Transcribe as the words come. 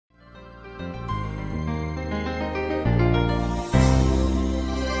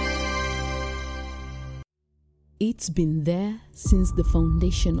It's been there since the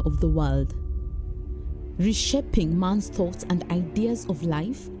foundation of the world, reshaping man's thoughts and ideas of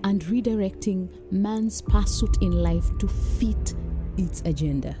life and redirecting man's pursuit in life to fit its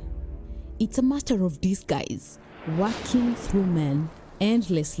agenda. It's a matter of disguise, working through men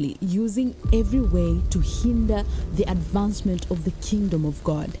endlessly, using every way to hinder the advancement of the kingdom of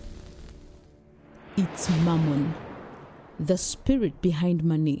God. It's Mammon, the spirit behind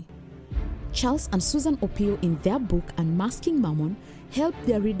money. Charles and Susan Opio, in their book Unmasking Mammon, help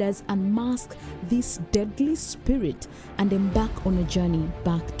their readers unmask this deadly spirit and embark on a journey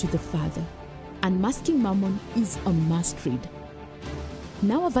back to the Father. Unmasking Mammon is a must-read.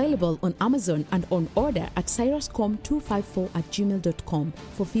 Now available on Amazon and on order at cyruscom254@gmail.com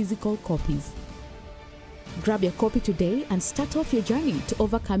for physical copies. Grab your copy today and start off your journey to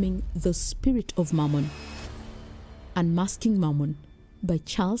overcoming the spirit of Mammon. Unmasking Mammon by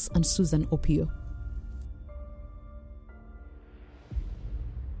Charles and Susan Opio.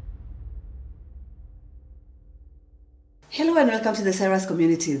 Hello and welcome to the Cyrus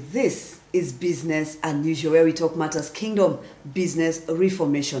community. This is Business Unusual, where we talk matters kingdom, business,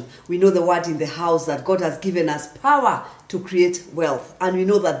 reformation. We know the word in the house that God has given us power to create wealth. And we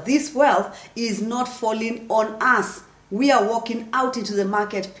know that this wealth is not falling on us. We are walking out into the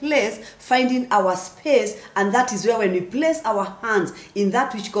marketplace, finding our space, and that is where when we place our hands in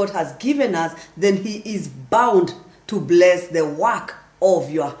that which God has given us, then He is bound to bless the work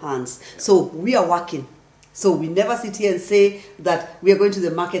of your hands. So we are working. So we never sit here and say that we are going to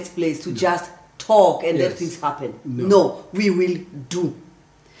the marketplace to just talk and let things happen. No, we will do.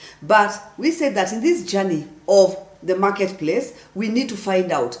 But we said that in this journey of the marketplace, we need to find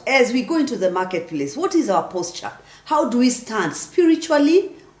out, as we go into the marketplace, what is our posture? How do we stand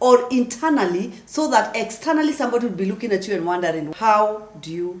spiritually or internally, so that externally somebody would be looking at you and wondering, how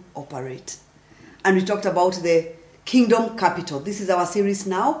do you operate? And we talked about the Kingdom Capital. This is our series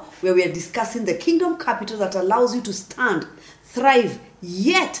now where we are discussing the Kingdom Capital that allows you to stand, thrive,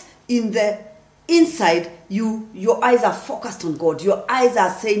 yet in the inside, your eyes are focused on God. Your eyes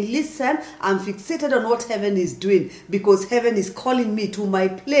are saying, listen, I'm fixated on what heaven is doing, because heaven is calling me to my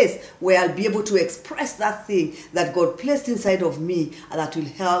place where I'll be able to express that thing that God placed inside of me, and that will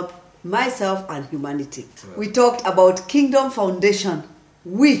help myself and humanity. Right. We talked about Kingdom Foundation,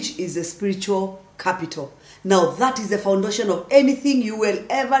 which is a spiritual capital. Now, that is the foundation of anything you will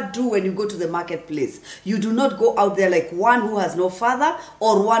ever do when you go to the marketplace. You do not go out there like one who has no father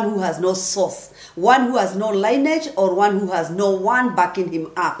or one who has no source, one who has no lineage or one who has no one backing him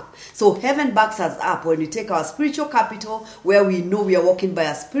up. So heaven backs us up when we take our spiritual capital, where we know we are walking by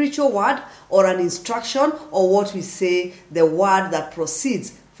a spiritual word or an instruction, or what we say, the word that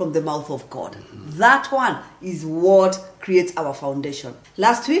proceeds from the mouth of God. That one is what creates our foundation.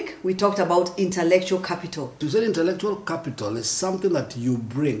 Last week, we talked about intellectual capital. To say intellectual capital is something that you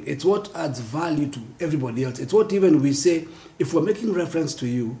bring. It's what adds value to everybody else. It's what even we say, if we're making reference to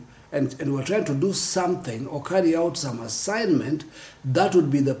you and we're trying to do something or carry out some assignment, that would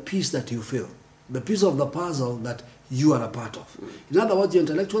be the piece that you feel, the piece of the puzzle that you are a part of. In other words, your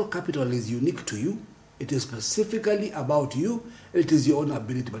intellectual capital is unique to you. It is specifically about you. It is your own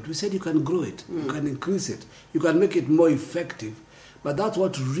ability. But we said you can grow it. You can increase it. You can make it more effective. But that's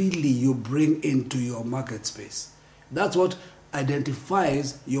what really you bring into your market space. That's what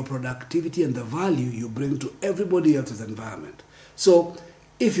identifies your productivity and the value you bring to everybody else's environment. So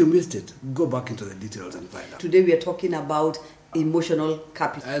if you missed it, go back into the details and find out. Today we are talking about emotional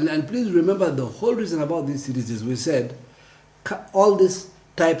capital. And please remember, the whole reason about this series is we said all these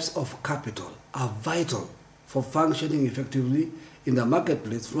types of capital are vital for functioning effectively in the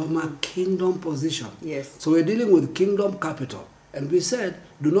marketplace from a kingdom position. Yes. So we're dealing with kingdom capital. And we said,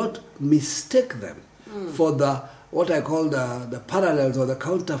 do not mistake them for the what I call the parallels or the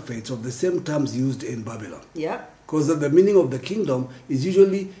counterfeits of the same terms used in Babylon. Yeah. Because the meaning of the kingdom is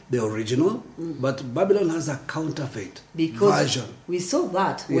usually the original, but Babylon has a counterfeit version. We saw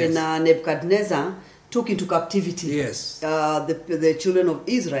that when Nebuchadnezzar took into captivity the children of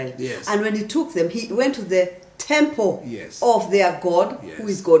Israel. Yes. And when he took them, he went to the temple Yes. of their God, Yes. who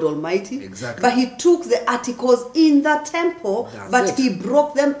is God Almighty. Exactly. But he took the articles in the temple, but he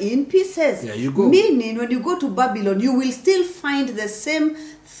broke them in pieces. There you go. Meaning, when you go to Babylon, you will still find the same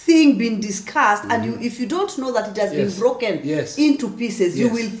thing being discussed, and if you don't know that it has been broken into pieces, you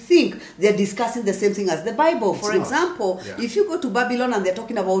will think they're discussing the same thing as the Bible. For example, if you go to Babylon and they're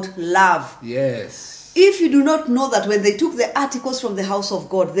talking about love, If you do not know that when they took the articles from the house of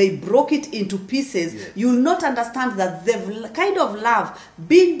God, they broke it into pieces, Yes. you'll not understand that the kind of love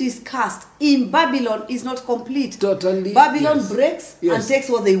being discussed in Babylon is not complete. Totally, Babylon yes. breaks Yes. and takes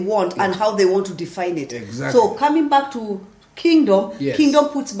what they want and how they want to define it. Exactly. So coming back to kingdom, Yes. kingdom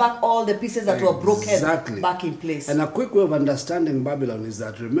puts back all the pieces that were broken Exactly. back in place. And a quick way of understanding Babylon is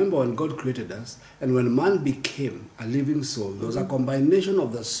that, remember, when God created us and when man became a living soul, there was a combination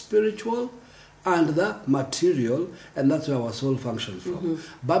of the spiritual and the material, and that's where our soul functions from.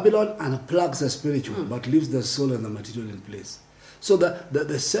 Babylon unplugs the spiritual but leaves the soul and the material in place. So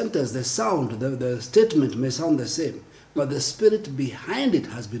the sentence, the sound, the statement may sound the same, but the spirit behind it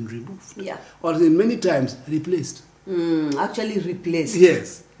has been removed. Yeah. Or in many times replaced. Actually replaced.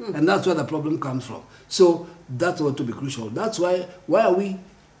 Yes. And that's where the problem comes from. So that's what to be crucial. That's why are we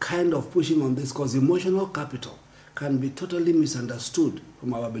kind of pushing on this? Because emotional capital can be totally misunderstood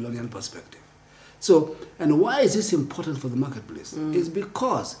from a Babylonian perspective. So, and why is this important for the marketplace? It's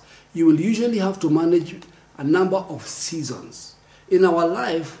because you will usually have to manage a number of seasons. In our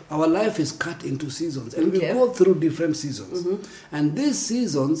life is cut into seasons, and Okay. we go through different seasons. And these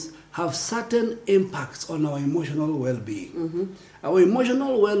seasons have certain impacts on our emotional well-being. Our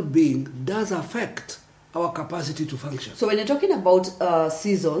emotional well-being does affect our capacity to function. So when you're talking about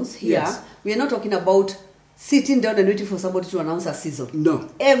seasons here, Yes. we are not talking about sitting down and waiting for somebody to announce a season. No.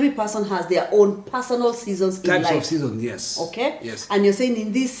 Every person has their own personal seasons in Types life. of season, yes. Okay? Yes. And you're saying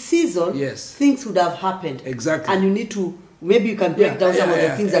in this season, Yes. things would have happened. Exactly. And you need to, maybe you can break down some of the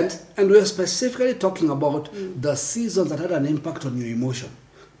things and, that... and we're specifically talking about the seasons that had an impact on your emotion.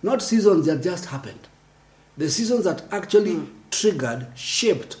 Not seasons that just happened. The seasons that actually triggered,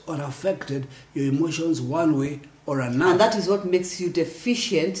 shaped, or affected your emotions one way or another. And that is what makes you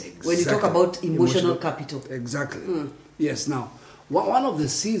deficient when you talk Exactly. about emotional capital. Exactly. Yes. Now, one of the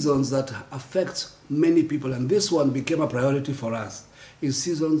seasons that affects many people, and this one became a priority for us, is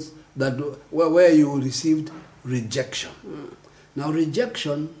seasons that where you received rejection. Now,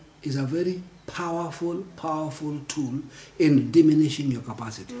 rejection is a very powerful tool in diminishing your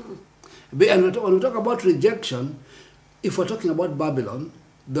capacity. And when we talk about rejection, if we're talking about Babylon,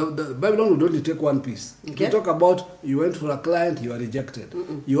 the Babylon would only take one piece. If Okay. you talk about you went for a client, you are rejected.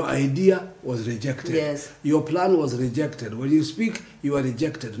 Your idea was rejected. Yes. Your plan was rejected. When you speak, you are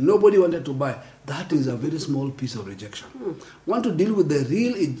rejected. Nobody wanted to buy. That is a very small piece of rejection. Want to deal with the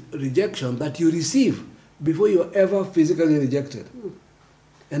real rejection that you receive before you're ever physically rejected.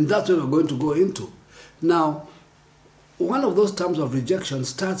 And that's what we're going to go into. Now, one of those terms of rejection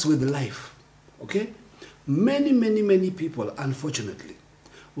starts with life. Okay? Many people, unfortunately,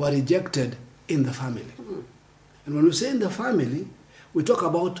 were rejected in the family. And when we say in the family, we talk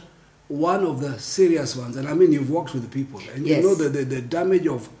about one of the serious ones. And I mean, you've worked with people, and Yes. you know the damage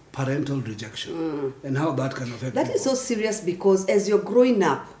of parental rejection and how that can affect That people. is so serious because as you're growing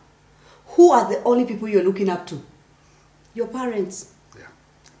up, who are the only people you're looking up to? Your parents. Yeah.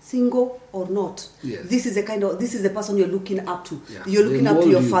 Single or not. Yes. This is the person you're looking up to. Yeah. You're looking They up to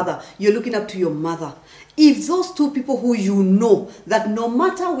mold your you. father. You're looking up to your mother. If those two people who you know that no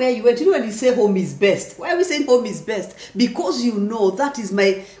matter where you went, you know when you say home is best. Why are we saying home is best? Because you know that is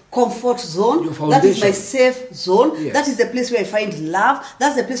my comfort zone. Your That is my foundation. safe zone. Yes. That is the place where I find love.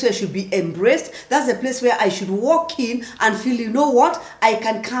 That's the place where I should be embraced. That's the place where I should walk in and feel, you know what? I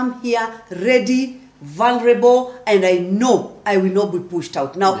can come here ready, vulnerable, and I know I will not be pushed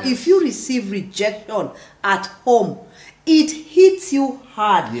out. Now, Yes. if you receive rejection at home, it hits you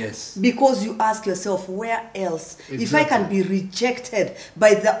hard. Yes. Because you ask yourself, where else? If I Exactly. can be rejected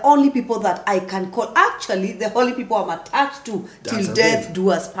by the only people that I can call, actually, the only people I'm attached to That's till a death thing.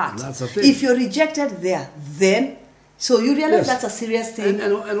 do us part. That's a thing. If you're rejected there, then, so you realize Yes. that's a serious thing.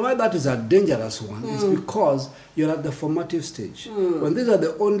 And why that is a dangerous one is because you're at the formative stage. When these are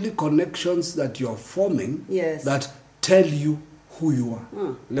the only connections that you're forming Yes. that tell you who you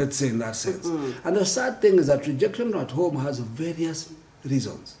are, let's say in that sense. And the sad thing is that rejection at home has various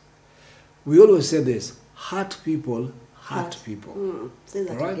reasons. We always say this, hurt people hurt people. Say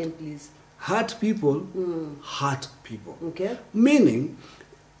that Right? again, please. Hurt people hurt people. Okay. Meaning,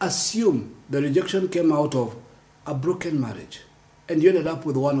 assume the rejection came out of a broken marriage and you ended up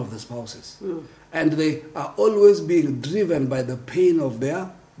with one of the spouses. And they are always being driven by the pain of their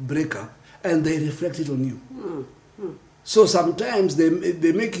breakup and they reflect it on you. So sometimes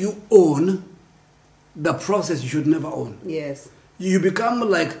they make you own the process you should never own. Yes. You become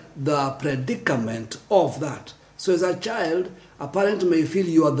like the predicament of that. So as a child, a parent may feel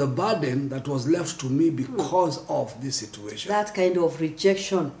you are the burden that was left to me because of this situation. That kind of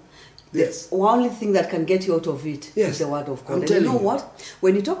rejection Yes. The only thing that can get you out of it Yes. is the word of God. I'm And you telling know you. what?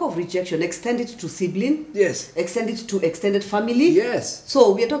 When you talk of rejection, extend it to sibling. Yes. Extend it to extended family. Yes.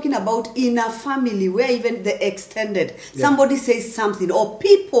 So we are talking about in a family where even the extended, Yeah. somebody says something or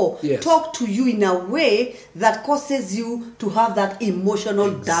people Yes. talk to you in a way that causes you to have that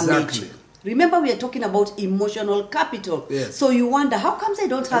emotional damage. Exactly. Remember, we are talking about emotional capital. Yes. So you wonder, how comes I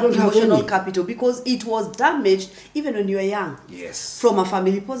don't have don't have emotional any. capital? Because it was damaged even when you were young. Yes. From a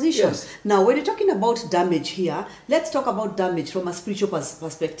family position. Yes. Now, when you're talking about damage here, let's talk about damage from a spiritual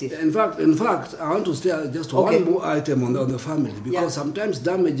perspective. In fact, I want to stay just Okay. one more item on the family, because Yeah. sometimes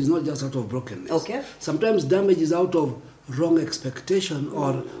damage is not just out of brokenness. Okay. Sometimes damage is out of wrong expectation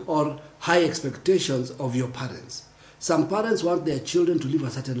or high expectations of your parents. Some parents want their children to live a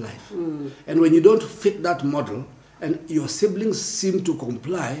certain life. And when you don't fit that model and your siblings seem to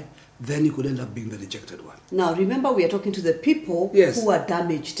comply, then you could end up being the rejected one. Now, remember, we are talking to the people Yes. who are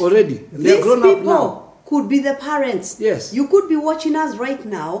damaged. Already. They're These grown people up now. could be the parents. Yes. You could be watching us right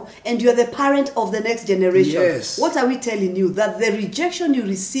now and you're the parent of the next generation. Yes. What are we telling you? That the rejection you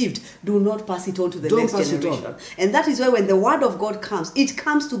received, do not pass it on to the Don't next pass it generation. on. And that is why when the word of God comes, it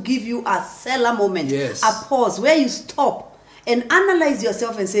comes to give you a seller moment, Yes. a pause where you stop and analyze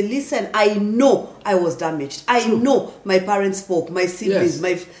yourself and say, listen, I know I was damaged. I know my parents spoke, my siblings, Yes.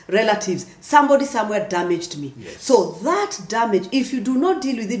 my relatives, somebody somewhere damaged me. Yes. So that damage, if you do not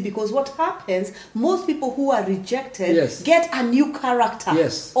deal with it, because what happens, most people who are rejected Yes. get a new character.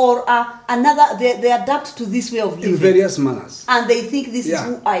 Yes. Or another, they adapt to this way of living. In various manners. And they think this Yeah.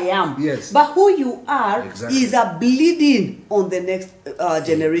 is who I am. Yes. But who you are Exactly. is a bleeding on the next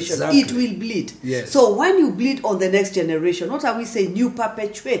generation. Exactly. It will bleed. Yes. So when you bleed on the next generation, what are we saying? You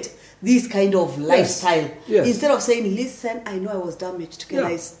perpetuate this kind of lifestyle. Yes. Instead of saying, listen, I know I was damaged. Can Yeah.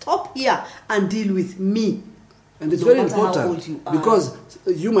 I stop here and deal with me? And it's No very matter how important old you are. because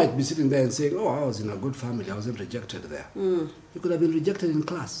you might be sitting there and saying, oh, I was in a good family, I wasn't rejected there. You could have been rejected in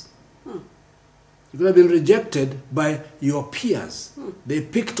class. You could have been rejected by your peers. They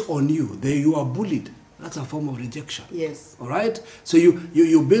picked on you. You are bullied. That's a form of rejection. Yes. All right? So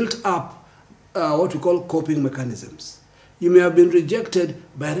you built up what we call coping mechanisms. You may have been rejected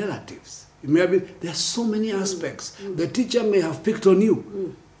by relatives. There are so many aspects. The teacher may have picked on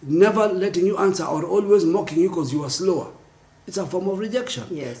you, never letting you answer or always mocking you because you are slower. It's a form of rejection.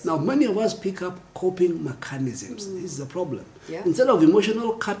 Yes. Now, many of us pick up coping mechanisms. This is the problem. Yeah. Instead of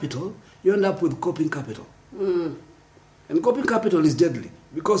emotional capital, you end up with coping capital. And coping capital is deadly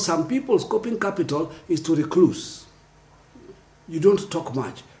because some people's coping capital is to recluse. You don't talk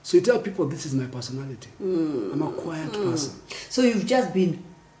much. So you tell people, this is my personality. I'm a quiet person. So you've just been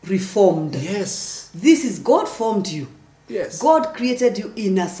reformed. Yes. This is God formed you. Yes. God created you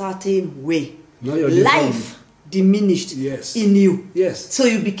in a certain way. Now you're Life diminished Yes. in you. Yes. So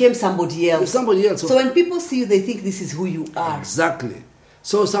you became somebody else. You're somebody else. So when people see you, they think this is who you are. Exactly.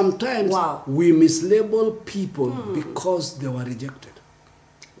 So sometimes Wow. we mislabel people because they were rejected.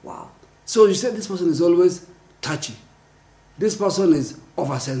 Wow. So you said this person is always touchy. This person is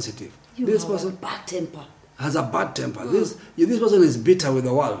oversensitive. You This have person a bad temper. has a bad temper. This person is bitter with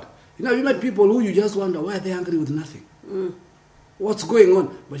the world. You met people who you just wonder, why are they angry with nothing? What's going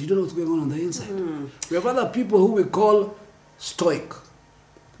on? But you don't know what's going on the inside. We have other people who we call stoic.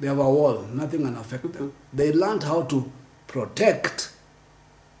 They have a wall, nothing can affect them. They learned how to protect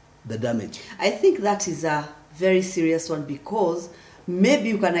the damage. I think that is a very serious one because maybe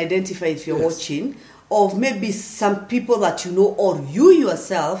you can identify if you're Yes. watching, or maybe some people that you know, or you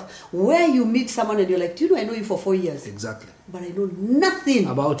yourself, where you meet someone and you're like, do you know, I know you for 4 years, Exactly. but I know nothing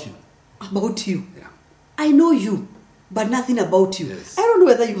About you. about you. Yeah. I know you, but nothing about you. Yes. I don't know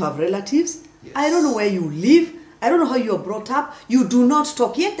whether you have relatives. Yes. I don't know where you live. I don't know how you are brought up. You do not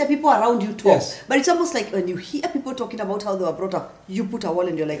talk. Yet the people around you talk. Yes. But it's almost like when you hear people talking about how they were brought up, you put a wall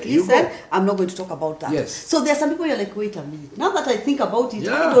and you're like, There you listen, go. I'm not going to talk about that. Yes. So there are some people you're like, wait a minute. Now that I think about it,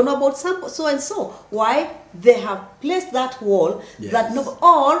 Yeah. I don't know about some so and so. Why? They have placed that wall Yes. that no,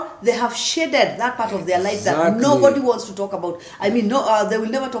 or they have shaded that part of their life that Exactly. nobody wants to talk about. I mean, they will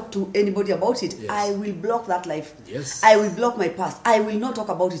never talk to anybody about it. Yes. I will block that life. Yes. I will block my past. I will not talk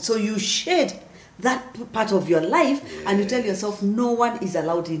about it. So you shade that part of your life and you tell yourself no one is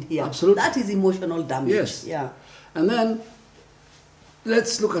allowed in here. Absolutely. That is emotional damage. Yes. Yeah. And then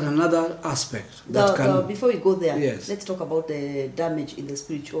let's look at another aspect that can. Before we go there, Yes. let's talk about the damage in the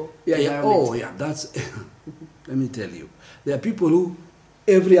spiritual Yeah. environment. Oh, yeah. That's. Let me tell you, there are people who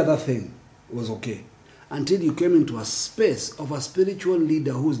every other thing was okay until you came into a space of a spiritual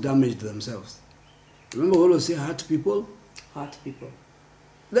leader who's damaged themselves. Remember, we always say, hurt people. Hurt people.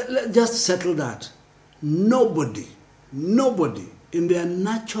 Let's just settle that. Nobody in their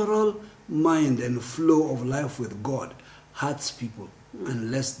natural mind and flow of life with God, hurts people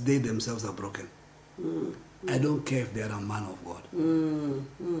unless they themselves are broken. I don't care if they are a man of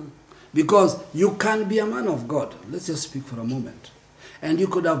God. Because you can be a man of God. Let's just speak for a moment. And you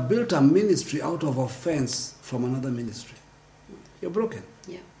could have built a ministry out of offense from another ministry. You're broken.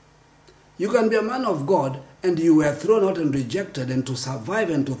 Yeah. You can be a man of God and you were thrown out and rejected, and to survive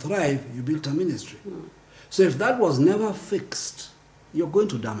and to thrive, you built a ministry. So if that was never fixed, you're going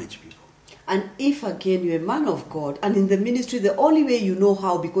to damage people. And if again you're a man of God, and in the ministry, the only way you know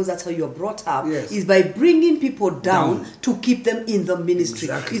how, because that's how you're brought up, Yes. is by bringing people down to keep them in the ministry.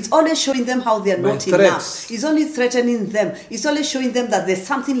 Exactly. It's always showing them how they're By not threats. enough. It's only threatening them. It's only showing them that there's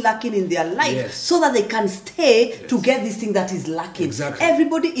something lacking in their life, Yes. so that they can stay to get this thing that is lacking. Exactly.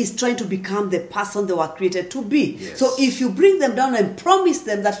 Everybody is trying to become the person they were created to be. Yes. So if you bring them down and promise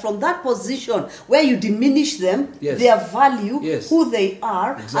them that from that position where you diminish them, Yes. their value, Yes. who they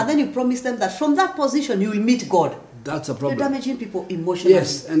are, Exactly. and then you promise them that from that position you will meet God. That's a You're problem. damaging people emotionally.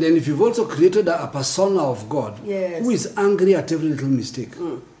 Yes, and then if you've also created a persona of God, Yes. who is angry at every little mistake,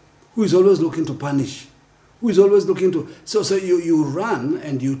 who is always looking to punish, who is always looking to... So you run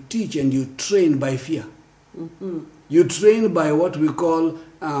and you teach and you train by fear. You train by what we call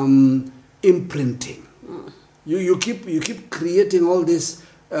imprinting. You keep creating all these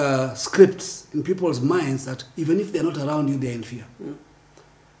scripts in people's minds that even if they're not around you, they're in fear.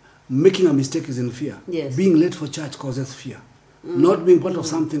 Making a mistake is in fear. Yes. Being late for church causes fear. Not being part of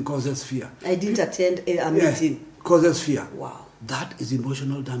something causes fear. I didn't attend a Yeah, meeting. causes fear. Wow. That is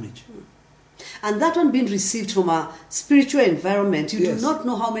emotional damage. And that one being received from a spiritual environment, you Yes. do not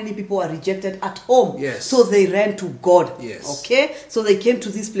know how many people are rejected at home. Yes. So they ran to God. Yes. Okay? So they came to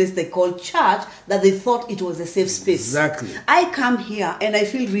this place they call church, that they thought it was a safe space. Exactly. I come here and I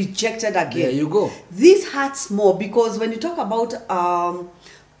feel rejected again. There you go. This hurts more because when you talk about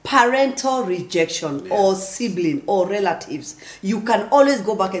parental rejection or sibling or relatives, you can always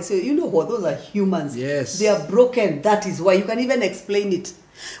go back and say, you know what, those are humans. Yes. They are broken. That is why. You can even explain it.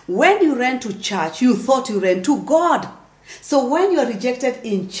 When you ran to church, you thought you ran to God. So when you are rejected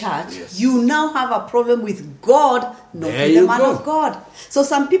in church, Yes. you now have a problem with God, not There with the you man go. of God. So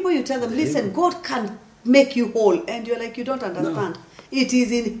some people, you tell them, There you listen, God can make you whole. And you're like, you don't understand. It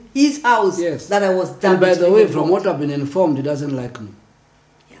is in his house Yes. that I was And damaged. by the way, with from God. what I've been informed, he doesn't like me.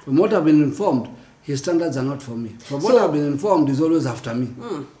 Yeah. From what I've been informed, his standards are not for me. From what So- I've been informed, he's always after me.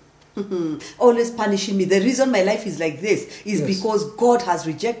 Always punishing me. The reason my life is like this is Yes. because God has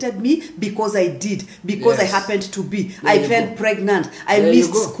rejected me, because I did, because I Yes. happened to be. There I you fell go. pregnant. I There you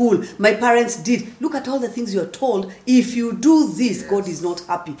missed go. school. My parents did. Look at all the things you're told. If you do this, Yes. God is not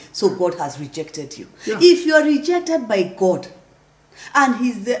happy. So God has rejected you. Yeah. If you are rejected by God, and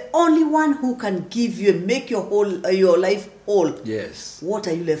He's the only one who can give you and make your life whole, Yes. what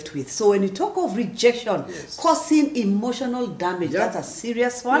are you left with? So when you talk of rejection, Yes. causing emotional damage, Yeah. that's a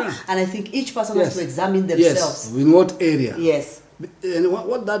serious one. Yeah. And I think each person Yes. has to examine themselves. Yes. In what area? Yes. And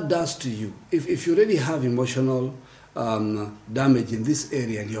what that does to you, if you already have emotional damage in this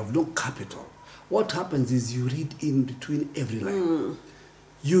area and you have no capital, what happens is you read in between every line.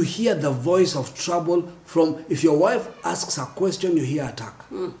 You hear the voice of trouble from, if your wife asks a question, you hear attack.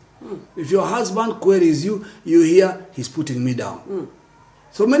 If your husband queries you, you hear, he's putting me down.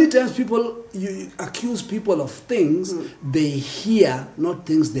 So many times you accuse people of things they hear, not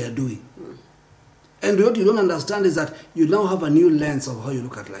things they are doing. And what you don't understand is that you now have a new lens of how you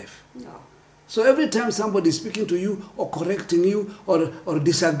look at life. No. So every time somebody is speaking to you or correcting you or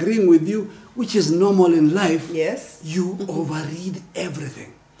disagreeing with you, which is normal in life, Yes. you overread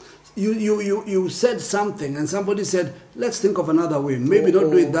everything. You said something and somebody said, let's think of another way. Maybe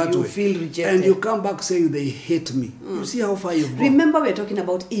not do it that you way. feel rejected. And you come back saying they hate me. You see how far you've gone. Remember, we're talking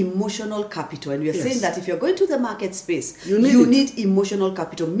about emotional capital, and we're Yes. saying that if you're going to the market space, You need it. emotional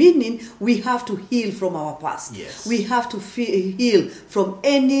capital, meaning we have to heal from our past. Yes. We have to heal from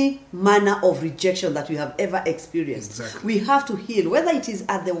any manner of rejection that we have ever experienced. Exactly. We have to heal, whether it is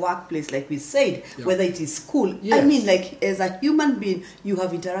at the workplace, like we said, Yeah. whether it is school. I Yes. mean, like as a human being, you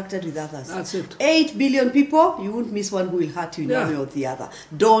have interacted with others. That's it. 8 billion people, you won't miss one who will hurt you in Yeah. one way or the other.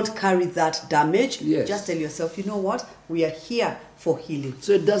 Don't carry that damage. Yes. Just tell yourself, you know what? We are here for healing.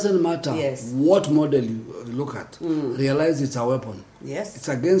 So it doesn't matter Yes. what model you look at. Realize it's a weapon. Yes. It's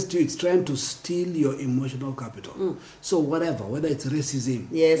against you. It's trying to steal your emotional capital. So whatever, whether it's racism,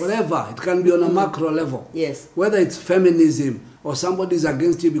 Yes. whatever, it can be on a macro level. Yes. Whether it's feminism or somebody's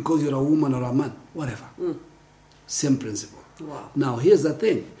against you because you're a woman or a man, whatever. Same principle. Wow. Now here's the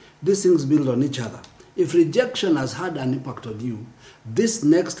thing. These things build on each other. If rejection has had an impact on you, this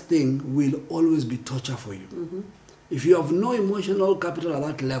next thing will always be torture for you. If you have no emotional capital at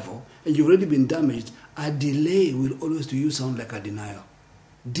that level and you've already been damaged, a delay will always to you sound like a denial.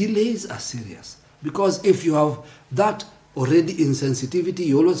 Delays are serious because if you have that already insensitivity,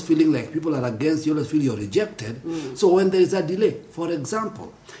 you're always feeling like people are against you, always feel you're rejected. So when there is a delay, for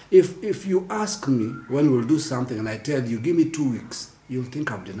example, if you ask me when we'll do something and I tell you, give me 2 weeks, you'll think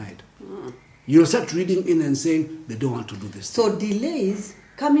I've denied. You'll start reading in and saying, they don't want to do this. So delays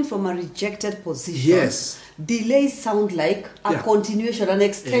coming from a rejected position. Yes. Delays sound like a continuation, an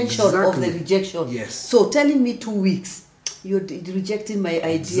extension of the rejection. Yes. So telling me 2 weeks, you're rejecting my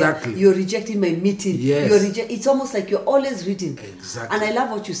idea. Exactly. You're rejecting my meeting. Yes. It's almost like you're always reading. Exactly. And I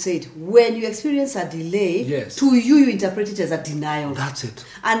love what you said. When you experience a delay, Yes. to you interpret it as a denial. That's it.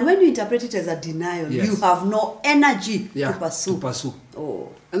 And when you interpret it as a denial, Yes. you have no energy to pursue. Oh.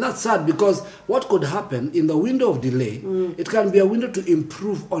 And that's sad because what could happen in the window of delay, it can be a window to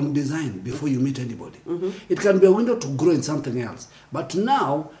improve on design before you meet anybody. It can be a window to grow in something else. But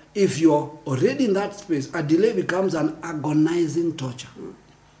now, if you're already in that space, a delay becomes an agonizing torture.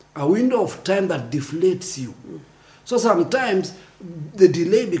 A window of time that deflates you. So sometimes the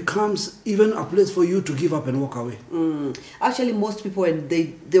delay becomes even a place for you to give up and walk away. Actually, most people, when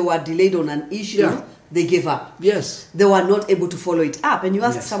they were delayed on an issue, they gave up. Yes. They were not able to follow it up. And you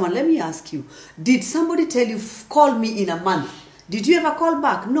ask Yes. someone, let me ask you, did somebody tell you, call me in a month? Did you ever call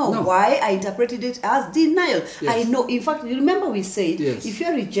back? No. Why? I interpreted it as denial. Yes. I know. In fact, you remember we said, Yes. if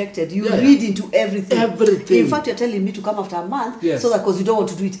you're rejected, you read into everything. Everything. In fact, you're telling me to come after a month, Yes. so that because you don't want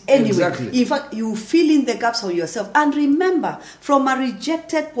to do it anyway. Exactly. In fact, you fill in the gaps for yourself. And remember, from a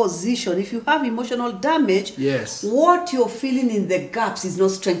rejected position, if you have emotional damage, Yes. what you're filling in the gaps is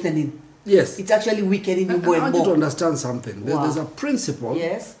not strengthening. Yes. It's actually weakening you And more I and want you to more. understand something. There's a principle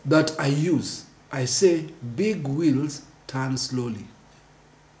Yes. that I use. I say, big wheels turn slowly.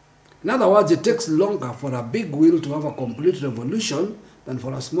 In other words, it takes longer for a big wheel to have a complete revolution than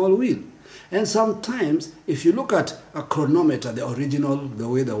for a small wheel. And sometimes, if you look at a chronometer, the original, the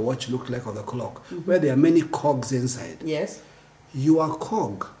way the watch looked like, or the clock, where there are many cogs inside, Yes. your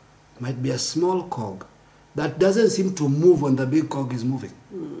cog might be a small cog that doesn't seem to move when the big cog is moving.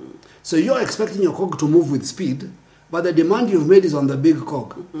 So you're expecting your cog to move with speed, but the demand you've made is on the big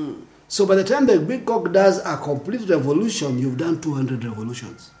cog. So by the time the big cog does a complete revolution, you've done 200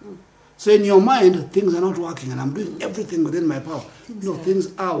 revolutions. So in your mind, things are not working and I'm doing everything within my power. Things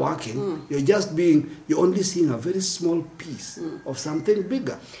are working. You're only seeing a very small piece of something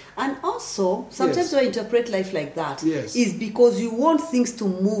bigger. And also, sometimes when you interpret life like that, Yes. is because you want things to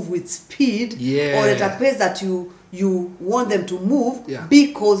move with speed, or at a pace that you want them to move,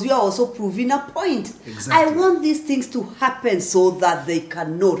 because you are also proving a point. Exactly. I want these things to happen so that they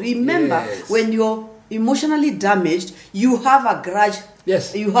can know. Remember, when you're emotionally damaged, you have a grudge.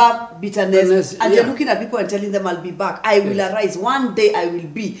 Yes. You have bitterness, and you're yeah. looking at people and telling them, I'll be back. I will arise. One day I will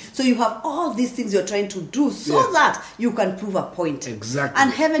be. So you have all these things you're trying to do so that you can prove a point. Exactly.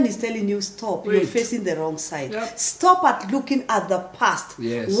 And heaven is telling you, stop. Wait. You're facing the wrong side. Yep. Stop at looking at the past.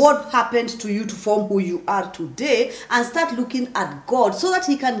 Yes. What happened to you to form who you are today, and start looking at God so that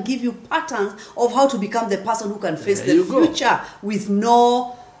He can give you patterns of how to become the person who can face There the you go. future with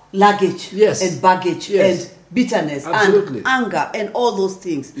no luggage and baggage and bitterness Absolutely. and anger and all those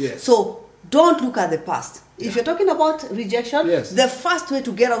things. Yes. So don't look at the past. If you're talking about rejection, the first way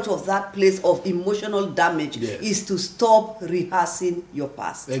to get out of that place of emotional damage is to stop rehearsing your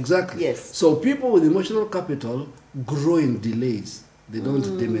past. Exactly. Yes. So people with emotional capital grow in delays. They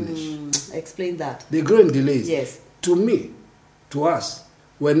don't diminish. Explain that. They grow in delays. Yes. To me, to us,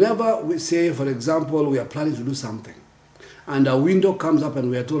 whenever we say, for example, we are planning to do something, and a window comes up and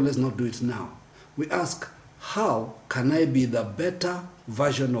we are told, let's not do it now, we ask, how can I be the better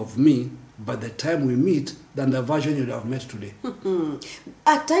version of me by the time we meet than the version you'd have met today?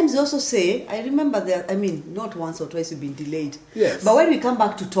 At times they also say, I remember that, not once or twice you've been delayed. Yes. But when we come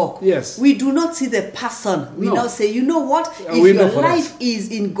back to talk, we do not see the person. We now say, you know what? If your life is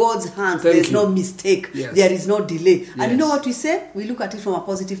in God's hands, there's no mistake. There is no delay. And you know what we say? We look at it from a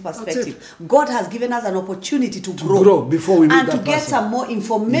positive perspective. God has given us an opportunity to grow before we meet and that to get person. some more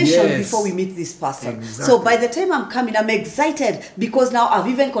information before we meet this person. Exactly. So by the time I'm coming, I'm excited because now I've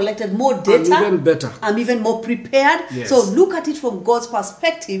even collected more data. I'm even better. I'm even more prepared. Yes. So look at it from God's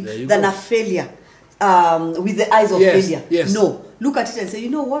perspective than a failure with the eyes of failure. Yes. No, look at it and say, you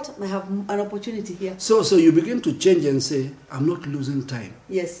know what? I have an opportunity here. So you begin to change and say, I'm not losing time.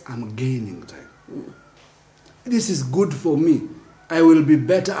 Yes. I'm gaining time. This is good for me. I will be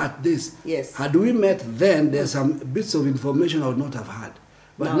better at this. Yes. Had we met then, there's some bits of information I would not have had.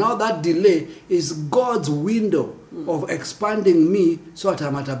 But now that delay is God's window of expanding me so that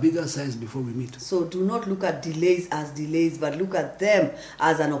I'm at a bigger size before we meet. So do not look at delays as delays, but look at them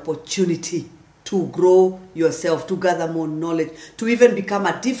as an opportunity to grow yourself, to gather more knowledge, to even become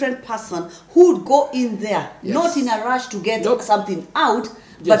a different person who would go in there, Yes. not in a rush to get Nope. something out,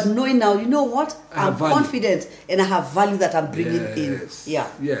 Yes. but knowing now, you know what? I have I'm value. confident and I have value that I'm bringing in. Yes. Yeah.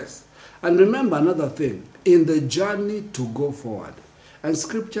 Yes. And remember another thing, in the journey to go forward, and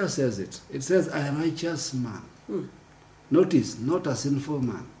scripture says it, it says, a righteous man. Notice, not a sinful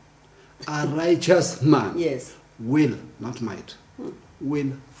man. A righteous man Yes. will, not might,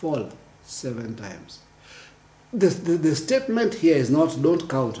 will fall 7 times. The statement here is not, don't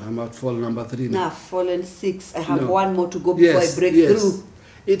count, I'm at fall number 3 now. Now, fallen 6. I have No. one more to go before I break through.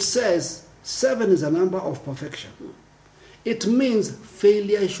 It says 7 is a number of perfection. It means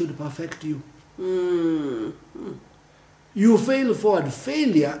failure should perfect you. You fail forward.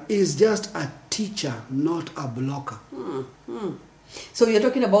 Failure is just a teacher, not a blocker. So you're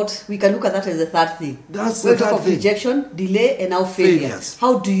talking about, we can look at that as the third thing. That's we the talk third of thing. rejection, delay, and now failure. Failures.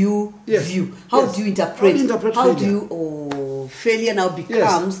 How do you Yes. view? How Yes. do you interpret? How do you interpret How do failure? you, failure now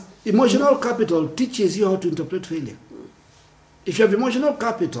becomes, Yes. Emotional capital teaches you how to interpret failure. If you have emotional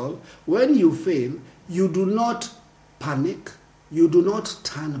capital, when you fail, you do not panic, you do not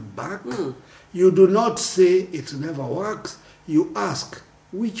turn back, you do not say it never works. You ask,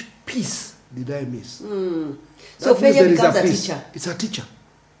 which piece did I miss? So That means failure there is becomes a piece. teacher. It's a teacher.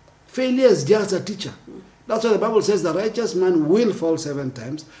 Failure is just a teacher. That's why the Bible says the righteous man will fall 7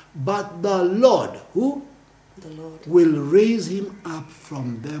 times, but the Lord, who? The Lord. Will raise him up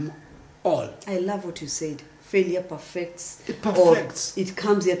from them all. I love what you said. Failure perfects. It perfects. Or it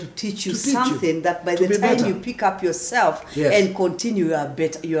comes here to teach you To teach something you. that by To the be time better. you pick up yourself Yes. and continue,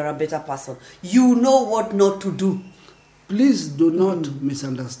 you are a better person. You know what not to do. Please do not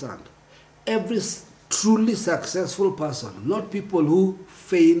misunderstand. Every truly successful person, not people who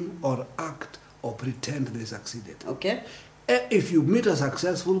feign or act or pretend they succeeded. Okay? If you meet a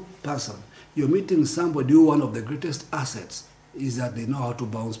successful person, you're meeting somebody who one of the greatest assets is that they know how to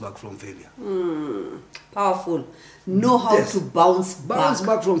bounce back from failure. Powerful. Know how Yes. to bounce Bounce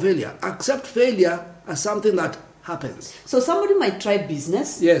back from failure. Accept failure as something that happens. So somebody might try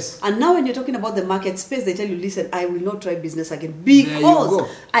business. Yes. And now when you're talking about the market space, they tell you, listen, I will not try business again you because go.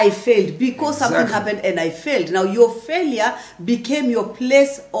 I failed, because something Exactly. happened and I failed. Now your failure became your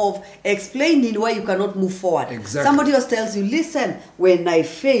place of explaining why you cannot move forward. Exactly. Somebody else tells you, listen, when I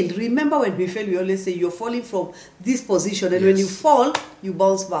failed, remember when we fail, we always say you're falling from this position, and when you Yes. fall, you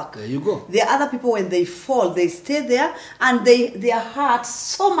bounce back. There you go. There are other people, when they fall, they stay there and they are hurt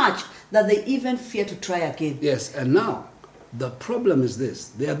so much that they even fear to try again. Yes, and now the problem is this.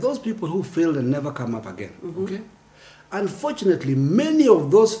 There are those people who failed and never come up again. Okay? Unfortunately, many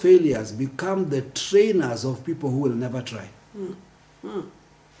of those failures become the trainers of people who will never try.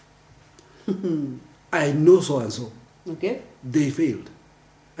 I know so and so. Okay? They failed.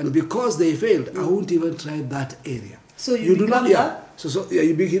 And because they failed, I won't even try that area. So you do become not, yeah.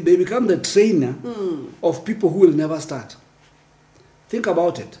 They become the trainer of people who will never start. Think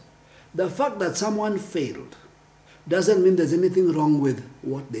about it. The fact that someone failed doesn't mean there's anything wrong with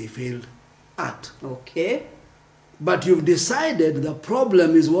what they failed at. Okay. But you've decided the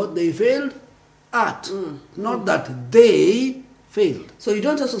problem is what they failed at, not that they failed. So you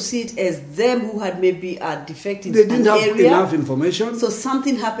don't also see it as them who had maybe a defect in They didn't an have area. enough information. So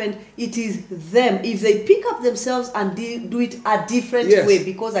something happened. It is them. If they pick up themselves and do it a different Yes. way,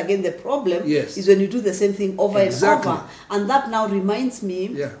 because again the problem Yes. is when you do the same thing over Exactly. and over. And that now reminds me.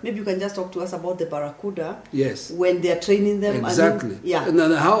 Yeah. Maybe you can just talk to us about the barracuda. Yes. When they are training them. Exactly. Yeah. And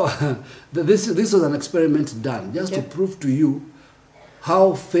then how this was an experiment done just to prove to you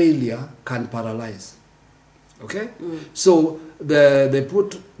how failure can paralyze. Okay? So they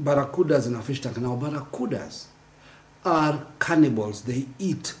put barracudas in a fish tank. Now barracudas are cannibals. They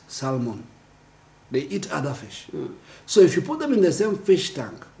eat salmon. They eat other fish. So if you put them in the same fish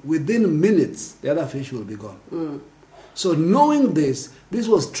tank, within minutes, the other fish will be gone. So knowing this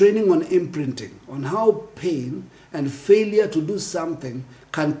was training on imprinting, on how pain and failure to do something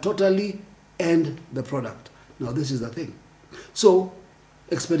can totally end the product. Now this is the thing. So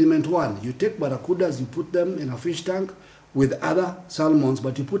experiment 1, you take barracudas, you put them in a fish tank with other salmons,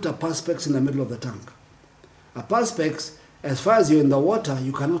 but you put a perspex in the middle of the tank. A perspex, as far as you're in the water,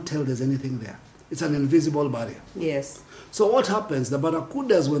 you cannot tell there's anything there. It's an invisible barrier. Yes. So what happens? The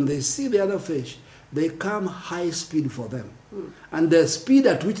barracudas, when they see the other fish, they come high speed for them. And the speed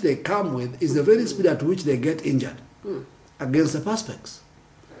at which they come with is the very speed at which they get injured against the perspex.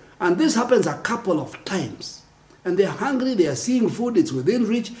 And this happens a couple of times. And they're hungry, they are seeing food, it's within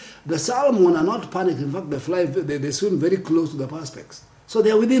reach. The salmon are not panicked. In fact, they swim very close to the perspex. So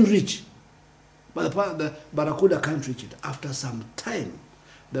they are within reach. But the barracuda can't reach it. After some time,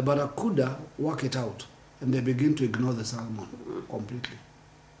 the barracuda work it out and they begin to ignore the salmon completely.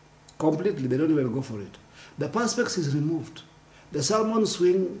 Completely, they don't even go for it. The perspex is removed. The salmon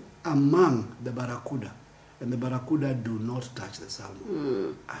swing among the barracuda. And the barracuda do not touch the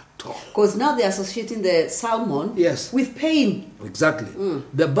salmon at all. Because now they're associating the salmon with pain. Exactly.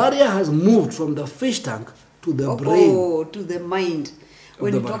 The barrier has moved from the fish tank to the brain. Oh, to the mind.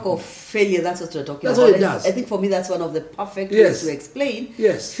 When you talk of failure, that's what you're talking about. That's what it does. I think for me that's one of the perfect ways to explain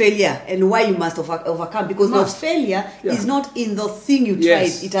failure and why you must overcome. Because now failure is not in the thing you tried.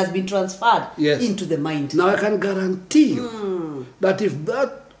 It has been transferred into the mind. Now I can guarantee you that if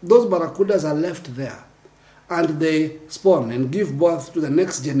those barracudas are left there and they spawn and give birth to the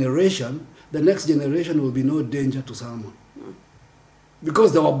next generation will be no danger to salmon.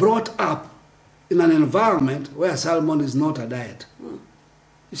 Because they were brought up in an environment where salmon is not a diet.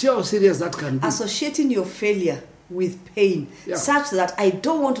 You see how serious that can be? Associating your failure with pain such that I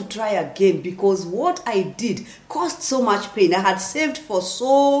don't want to try again because what I did caused so much pain. I had saved for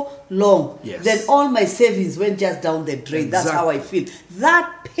so long. Then all my savings went just down the drain. That's how I feel.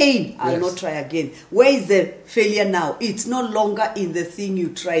 That pain, I'll not try again. Where is the failure now? It's no longer in the thing you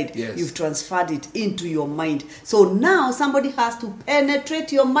tried. You've transferred it into your mind. So now somebody has to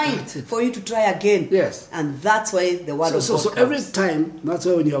penetrate your mind for you to try again. And that's why the word of God comes. So every time, that's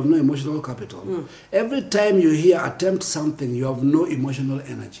why when you have no emotional capital, every time you hear attempt something, you have no emotional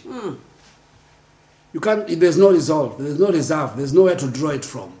energy. You can't, there's no resolve, there's no reserve, there's nowhere to draw it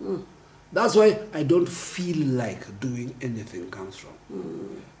from. That's why I don't feel like doing anything comes from.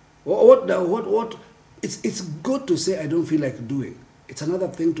 It's good to say I don't feel like doing. It's another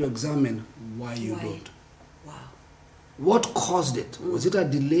thing to examine why you don't. Wow. What caused it? Was it a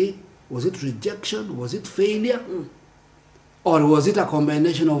delay? Was it rejection? Was it failure? Or was it a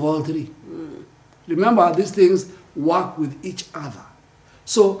combination of all three? Remember, these things work with each other.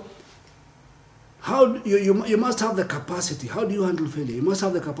 So, how you must have the capacity. How do you handle failure? You must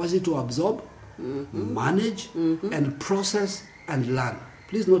have the capacity to absorb, manage, and process and learn.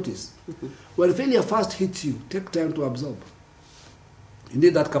 Please notice, when failure first hits you, take time to absorb. You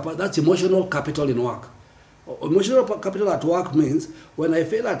need that capacity. That's emotional capital in work. Emotional capital at work means when I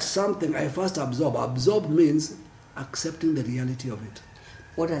fail at something, I first absorb. Absorb means accepting the reality of it.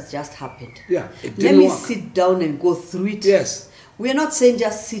 What has just happened? Let me sit down and go through it. We're not saying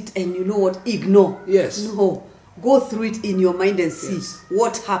just sit and ignore. No. Go through it in your mind and see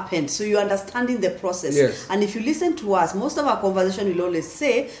what happened. So you're understanding the process. And if you listen to us, most of our conversation will always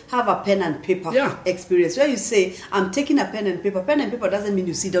say, have a pen and paper experience. Where you say, I'm taking a pen and paper. Pen and paper doesn't mean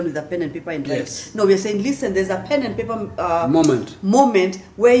you sit down with a pen and paper and write. No, we're saying, listen, there's a pen and paper moment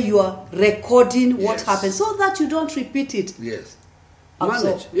where you are recording what happened so that you don't repeat it.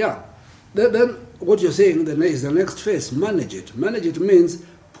 Manage, Then what you're saying is the next phase. Manage it. Manage it means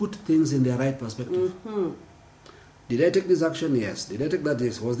put things in their right perspective. Did I take this action? Yes. Did I take that?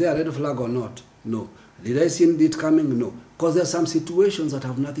 Yes. Was there a red flag or not? No. Did I see it coming? No. Because there are some situations that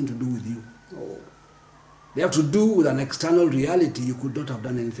have nothing to do with you. They have to do with an external reality you could not have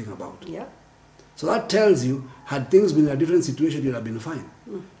done anything about. So that tells you, had things been in a different situation, you'd have been fine.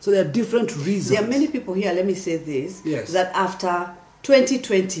 So there are different reasons. There are many people here, let me say this, that after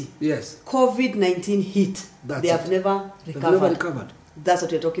 2020, COVID-19 hit, they have never recovered. That's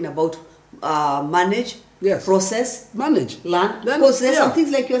what you're talking about. Manage, process, learn. Because there's some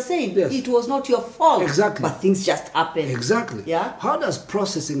things like you're saying, it was not your fault. But things just happened. How does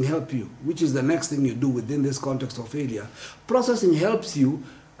processing help you? Which is the next thing you do within this context of failure. Processing helps you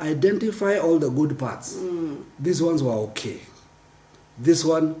identify all the good parts. These ones were okay. This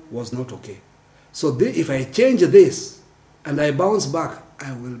one was not okay. So if I change this, and I bounce back,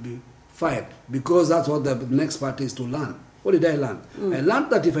 I will be fine. Because that's what the next part is to learn. What did I learn? I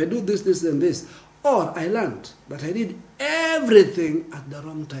learned that if I do this, this, and this, or I learned that I did everything at the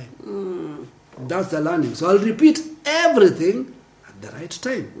wrong time. That's the learning. So I'll repeat everything at the right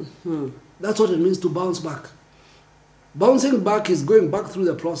time. That's what it means to bounce back. Bouncing back is going back through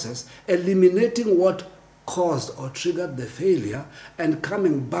the process, eliminating what caused or triggered the failure and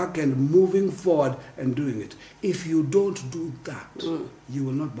coming back and moving forward and doing it. If you don't do that, you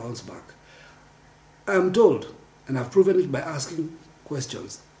will not bounce back. I am told, and I've proven it by asking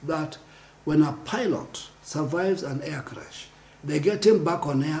questions, that when a pilot survives an air crash, they get him back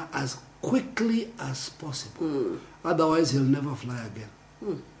on air as quickly as possible. Otherwise, he'll never fly again.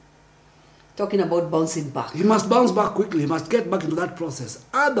 Talking about bouncing back. He must bounce back quickly. He must get back into that process.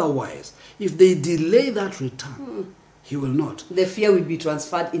 Otherwise, if they delay that return, he will not. The fear will be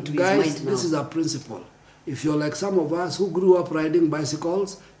transferred into his mind now. This is a principle. If you're like some of us who grew up riding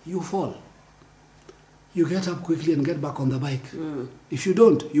bicycles, you fall. You get up quickly and get back on the bike. If you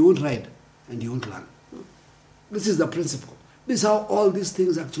don't, you won't ride and you won't learn. This is the principle. This is how all these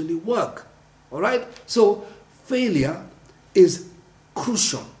things actually work. All right? So, failure is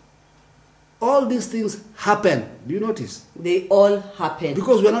crucial. All these things happen. Do you notice? They all happen.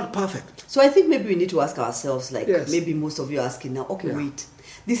 Because we're not perfect. So I think maybe we need to ask ourselves, like Yes. maybe most of you are asking now, okay, Yeah. wait,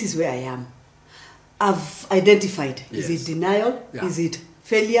 this is where I am. I've identified. Is Yes. it denial? Yeah. Is it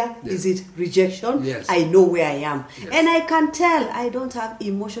failure? Yes. Is it rejection? Yes. I know where I am. Yes. And I can tell I don't have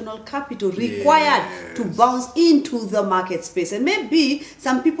emotional capital required to Yes. bounce into the market space. And maybe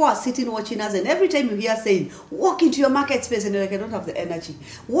some people are sitting watching us, and every time you hear saying, walk into your market space, and you're like, I don't have the energy.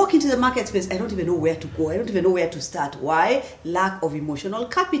 Walk into the market space, I don't even know where to go. I don't even know where to start. Why? Lack of emotional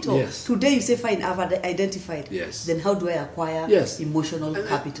capital. Yes. Today you say, fine, I've identified. Yes. Then how do I acquire Yes. emotional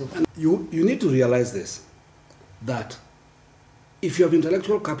capital? And you need to realize this, that if you have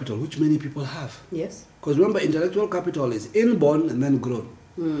intellectual capital, which many people have, Yes. because remember, intellectual capital is inborn and then grown.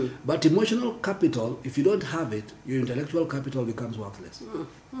 But emotional capital, if you don't have it, your intellectual capital becomes worthless.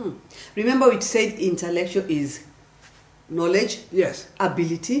 Remember we said intellectual is knowledge, Yes.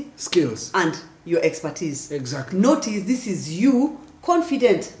 ability, Skills. and your expertise. Exactly. Notice this is you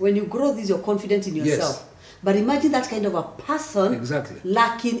confident. When you grow this, you're confident in yourself. Yes. But imagine that kind of a person Exactly.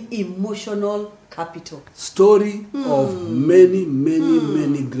 lacking emotional capital. Story of many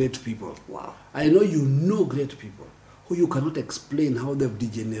great people. Wow. I know you know great people who you cannot explain how they've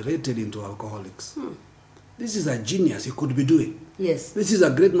degenerated into alcoholics. This is a genius he could be doing. Yes. This is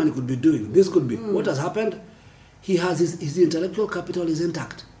a great man he could be doing. This could be. What has happened? He has his intellectual capital is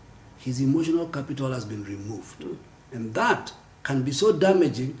intact. His emotional capital has been removed. And that can be so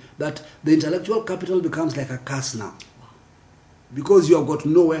damaging that the intellectual capital becomes like a curse now. Because you have got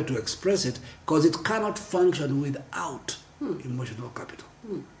nowhere to express it, because it cannot function without emotional capital.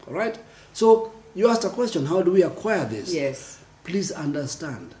 All right? So you asked a question, how do we acquire this? Yes. Please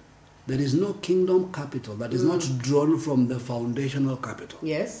understand, there is no kingdom capital that is not drawn from the foundational capital.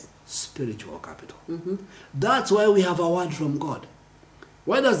 Yes. Spiritual capital. That's why we have a word from God.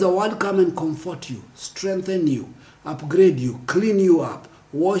 Why does the word come and comfort you, strengthen you, upgrade you, clean you up,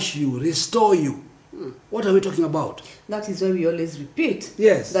 wash you, restore you? What are we talking about? That is why we always repeat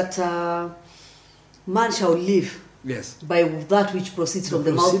Yes. that man shall live Yes. by that which proceeds The from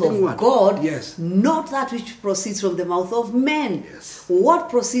the mouth proceeding of word. God, Yes. not that which proceeds from the mouth of men. Yes. What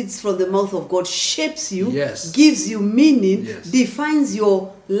proceeds from the mouth of God shapes you, Yes. gives you meaning, Yes. defines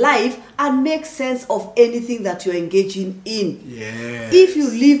your life, and makes sense of anything that you're engaging in. Yes. If you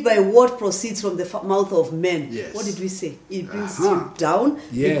live by what proceeds from the mouth of men, Yes. what did we say? It brings Uh-huh. you down,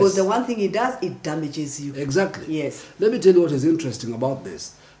 Yes. because the one thing it does, it damages you. Exactly. Yes. Let me tell you what is interesting about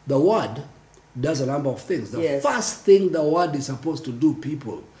this. The word does a number of things. The Yes. first thing the word is supposed to do,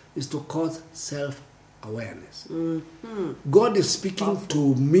 people, is to cause self-awareness. God is speaking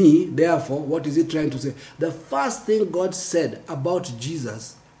to me, therefore, what is he trying to say? The first thing God said about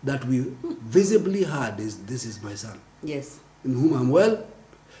Jesus that we visibly heard is, this is my son, Yes. in whom I'm well.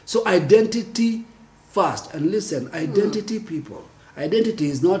 So identity first. And listen, identity, people, identity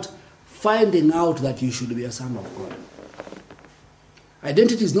is not finding out that you should be a son of God.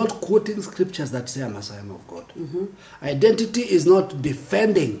 Identity is not quoting scriptures that say I'm a son of God. Identity is not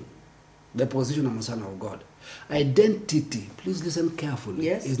defending the position I'm a son of God. Identity, please listen carefully,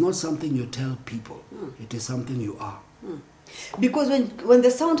 Yes. is not something you tell people. It is something you are. Because when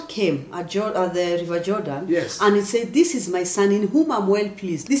the sound came at the River Jordan, Yes. and it said, this is my son in whom I'm well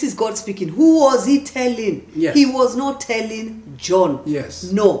pleased. This is God speaking. Who was he telling? Yes. He was not telling John.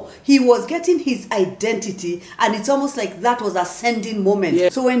 Yes. No. He was getting his identity, and it's almost like that was a sending moment.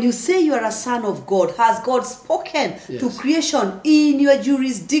 Yes. So when you say you are a son of God, has God spoken to Yes. creation in your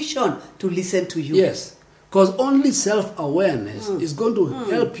jurisdiction to listen to you? Yes, because only self-awareness is going to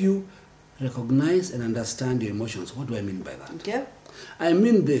help you recognize and understand your emotions. What do I mean by that? Okay. I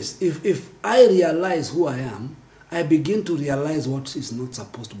mean this. If I realize who I am, I begin to realize what is not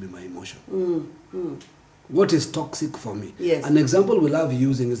supposed to be my emotion. What is toxic for me. Yes. An example we love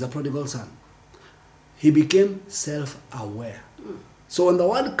using is the prodigal son. He became self-aware. So when the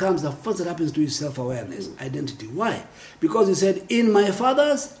word comes, the first that happens to you is self-awareness, identity. Why? Because he said, in my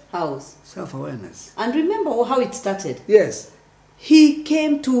father's House. self-awareness. And remember how it started. Yes, He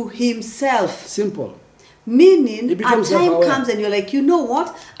came to himself. simple. Meaning, It a becomes time self-aware. comes and you're like, you know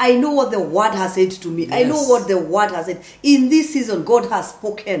what? I know what the word has said to me. I know Yes. what the word has said. In this season, God has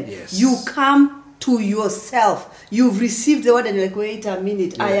spoken. Yes. You come to yourself. You've received the word and you're like, wait a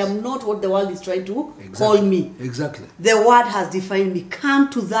minute. I Yes. am not what the world is trying to Exactly. call me. Exactly. The word has defined me. Come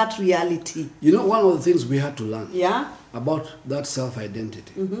to that reality. You know, one of the things we had to learn Yeah? about that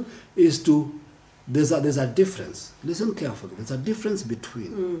self-identity is there's a difference. Listen carefully. There's a difference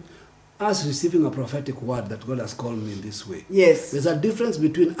between us receiving a prophetic word that God has called me in this way. Yes. There's a difference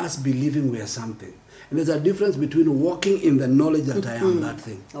between us believing we are something. And there's a difference between walking in the knowledge that I am that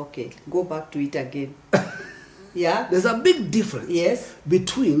thing. Okay. Go back to it again. Yeah? There's a big difference Yes.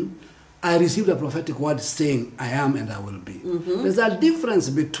 between I received a prophetic word saying I am and I will be. There's a difference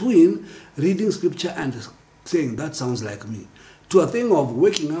between reading scripture and saying that sounds like me, to a thing of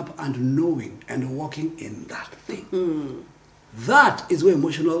waking up and knowing and walking in that thing. That is where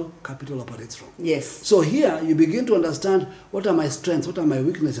emotional capital operates from. Yes. So here you begin to understand what are my strengths, what are my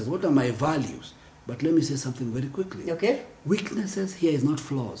weaknesses, what are my values. But let me say something very quickly. Okay. Weaknesses here is not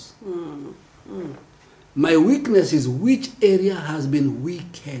flaws. My weakness is which area has been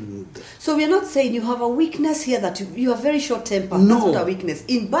weakened. So we're not saying you have a weakness here that you have very short temper. No. That's not a weakness.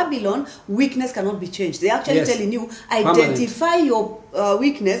 In Babylon, weakness cannot be changed. They're actually Yes. telling you, Permanent. identify your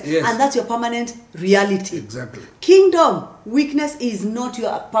weakness, Yes. and that's your permanent reality. Exactly. Kingdom, weakness is not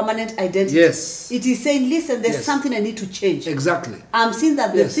your permanent identity. Yes. It is saying, listen, there's Yes. something I need to change. Exactly. I'm seeing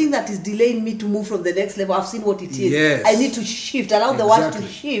that the Yes. thing that is delaying me to move from the next level, I've seen what it is. Yes. I need to shift, allow the word to Exactly.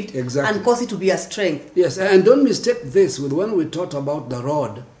 shift Exactly. and cause it to be a strength. Yes, and don't mistake this with when we talked about the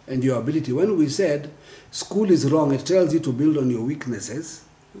rod and your ability. When we said school is wrong, it tells you to build on your weaknesses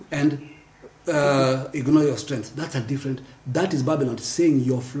and ignore your strengths. That's a different, that is Babylon saying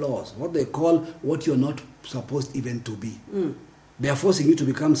your flaws, what they call what you're not supposed even to be. They are forcing you to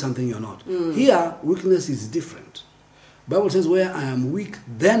become something you're not. Here, weakness is different. Bible says, where I am weak,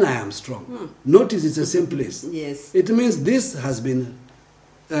 then I am strong. Notice it's the same place. Yes. It means this has been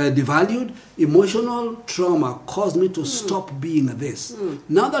devalued. Emotional trauma caused me to stop being this.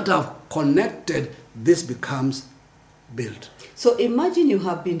 Now that I've connected, this becomes built. So imagine you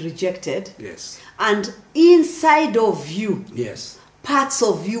have been rejected, Yes. and inside of you, Yes. parts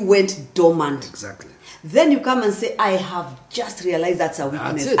of you went dormant. Exactly. Then you come and say, I have just realized that's a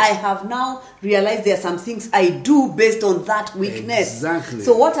weakness. That's it. I have now realized there are some things I do based on that weakness. Exactly.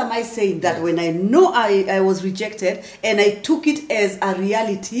 So what am I saying? That Yes. when I know I was rejected and I took it as a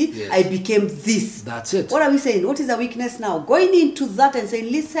reality, Yes. I became this. That's it. What are we saying? What is a weakness now? Going into that and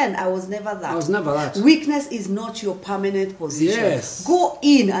saying, listen, I was never that. I was never that. Weakness is not your permanent position. Yes. Go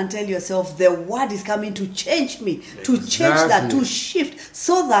in and tell yourself, the word is coming to change me, to change that, Exactly. to shift,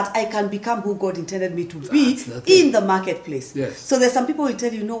 so that I can become who God intended me to be That's the thing. in the marketplace. Yes. So there's some people who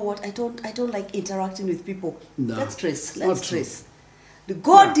tell you know what, I don't like interacting with people. No, Let's trace. it's Let's not true. trace.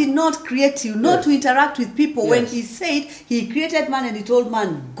 God Yeah. did not create you not Yes. to interact with people. When Yes. he said he created man and he told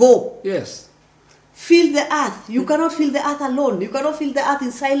man, go. Yes. Feel the earth. You cannot feel the earth alone. You cannot feel the earth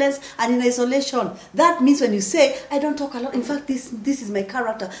in silence and in isolation. That means when you say, I don't talk a lot. In fact, this is my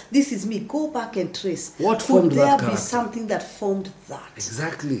character. This is me. Go back and trace. What formed Could that there be character? something that formed that?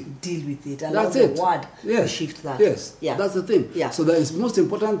 Exactly. Deal with it. Allow That's the it. word Yes. to shift that. Yes. Yeah. That's the thing. Yeah. So the most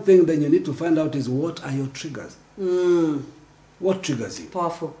important thing then you need to find out is what are your triggers? What triggers you?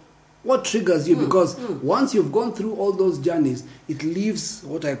 Powerful. What triggers you? Because once you've gone through all those journeys, it leaves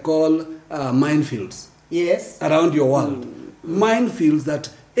what I call minefields Yes. around your world. Minefields that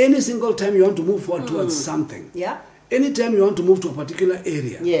any single time you want to move forward towards something, Yeah. anytime you want to move to a particular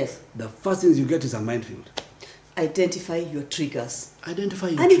area, Yes. the first things you get is a minefield. Identify your triggers. Identify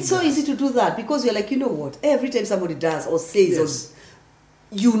your And it's so triggers. easy to do that because you're like, you know what? Every time somebody does or says, Yes.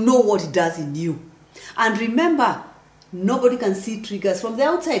 or you know what it does in you. And remember, nobody can see triggers from the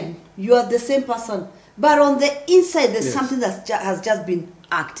outside. You are the same person. But on the inside, there's Yes. something that has just been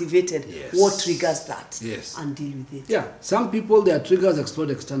activated. Yes. What triggers that? Yes. And deal with it. Yeah, some people, their triggers explode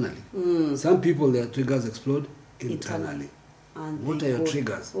externally. Some people, their triggers explode internally. Internally. And What they are your go-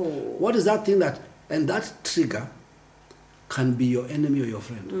 triggers? Oh. What is that thing that, and that trigger can be your enemy or your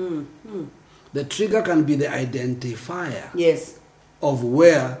friend. The trigger can be the identifier Yes. of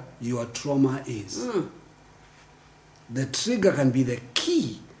where your trauma is. The trigger can be the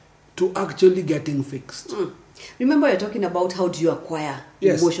key to actually getting fixed. Remember, you're talking about how do you acquire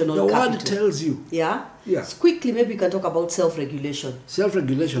Yes, emotional the capital. word tells you. Yeah? Yeah. So quickly, maybe we can talk about self-regulation.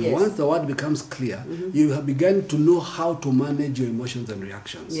 Self-regulation, Yes. once the word becomes clear, you have begun to know how to manage your emotions and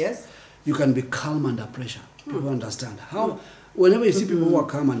reactions. Yes. You can be calm under pressure. People understand. How, whenever you see people who are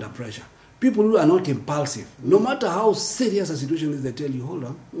calm under pressure, people who are not impulsive, no matter how serious a situation is, they tell you, hold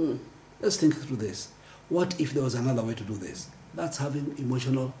on, let's think through this. what if there was another way to do this? That's having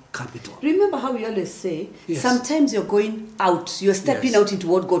emotional capital. Remember how we always say, Yes. sometimes you're going out, you're stepping Yes. out into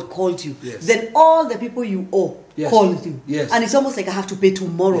what God called you. Yes. Then all the people you owe Yes. called you. Yes. And it's almost like I have to pay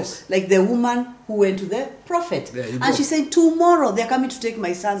tomorrow. Yes. Like the woman who went to the prophet. There you And go. she said, tomorrow they're coming to take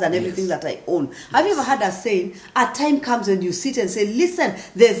my sons and everything Yes. that I own. Have you ever heard us saying, a time comes when you sit and say, listen,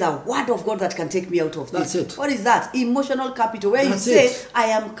 there's a word of God that can take me out of this. That's it. What is that? Emotional capital. Where That's you say, it. I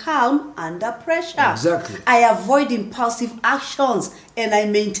am calm under pressure. Exactly. I avoid impulsive actions and I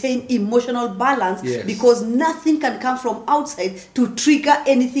maintain emotional balance Yes. because nothing can come from outside to trigger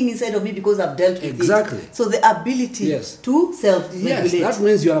anything inside of me because I've dealt with Exactly. it. So the ability Yes. to self-regulate. Yes, that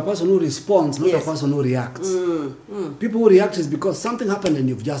means you are a person who responds, not Yes. a person who reacts. People who react is because something happened and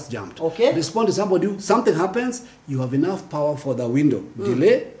you've just jumped. Okay. Respond to somebody, something happens, you have enough power for the window.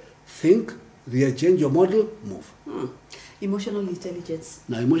 Delay, think, change your model, move. Emotional intelligence.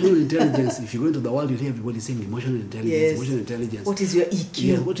 Now, emotional intelligence, if you go into the world, you hear everybody saying emotional intelligence, Yes. emotional intelligence. What is your EQ?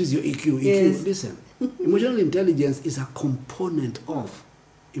 Yeah, what is your EQ? Yes. Listen, emotional intelligence is a component of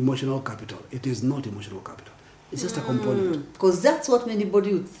emotional capital. It is not emotional capital. It's just a component. Because that's what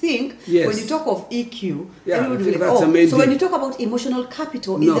anybody would think. Yes. When you talk of EQ, Yeah, everybody I will think be like, that's oh, the main so when thing. you talk about emotional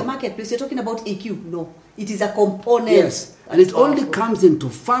capital in No. the marketplace, you're talking about EQ. No, it is a component. Yes, and That's it only powerful. comes into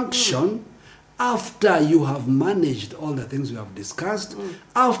function after you have managed all the things we have discussed,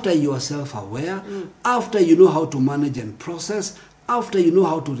 after you are self-aware, after you know how to manage and process, after you know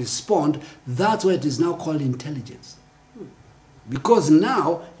how to respond. That's why it is now called intelligence. Because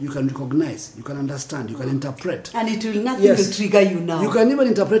now you can recognize, you can understand, you can interpret. And it will nothing Yes. will trigger you now. You can even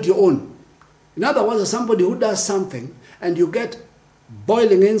interpret your own. In other words, somebody who does something and you get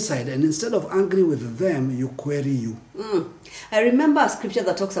boiling inside, and instead of angry with them, you query you. I remember a scripture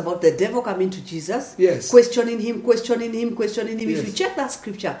that talks about the devil coming to Jesus, Yes. questioning him. If Yes. you check that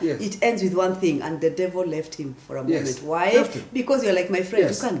scripture, Yes. it ends with one thing, and the devil left him for a Yes. moment. Why? Left him. Because you're like, my friend,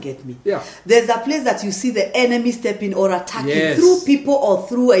 Yes. you can't get me. Yeah. There's a place that you see the enemy stepping or attacking Yes. through people or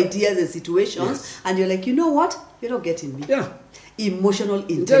through ideas and situations, Yes. and you're like, you know what? You're not getting me. Yeah. Emotional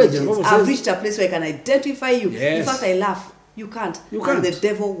Intelligence. intelligence. What I've says- reached a place where I can identify you. In Yes. fact, I laugh. You can't. You And can't. the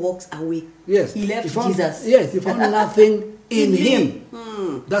devil walks away. Yes. He left You found- Jesus. Yes, you found nothing in him.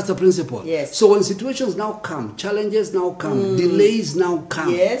 That's the principle. Yes. So when situations now come, challenges now come, delays now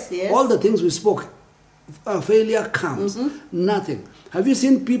come. Yes, yes. All the things we spoke, failure comes. Nothing. Have you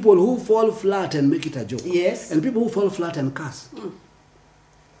seen people who fall flat and make it a joke? Yes. And people who fall flat and curse?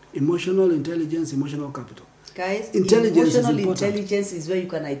 Emotional intelligence, emotional capital. Guys, Intelligence is emotional important. intelligence is where you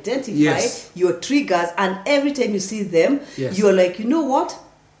can identify Yes. your triggers, and every time you see them, Yes. you're like, you know what?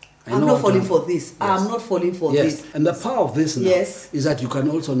 I I'm know not what falling I'm- for this. Yes. I'm not falling for Yes, this. and the power of this now Yes. is that you can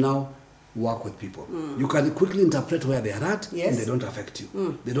also now work with people. You can quickly interpret where they are at, Yes. and they don't affect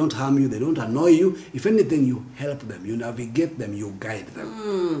you. They don't harm you, they don't annoy you. If anything, you help them, you navigate them, you guide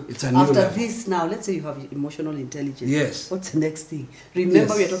them. It's a new After level. this, now let's say you have emotional intelligence. Yes. What's the next thing? Remember,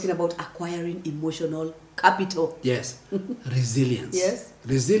 Yes. we are talking about acquiring emotional capital. Yes, resilience. Yes.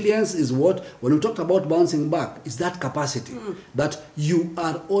 Resilience is what, when we talked about bouncing back, is that capacity that you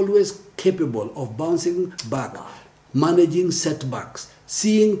are always capable of bouncing back, managing setbacks,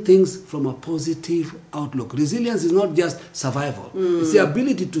 seeing things from a positive outlook. Resilience is not just survival. It's the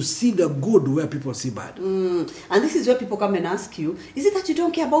ability to see the good where people see bad. And this is where people come and ask you, is it that you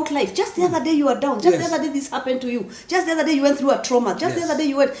don't care about life? Just the other day you were down. Just Yes. the other day this happened to you. Just the other day you went through a trauma. Just the Yes. other day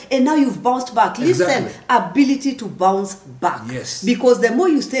you went, and now you've bounced back. Listen, Exactly. ability to bounce back. Yes. Because the more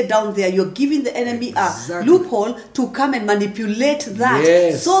you stay down there, you're giving the enemy Exactly. a loophole to come and manipulate that,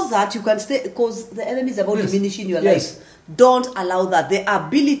 Yes. so that you can stay, because the enemy is about Yes. diminishing your Yes. life. Don't allow that. The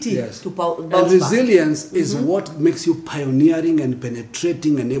ability Yes. to bounce And back. resilience is what makes you pioneering and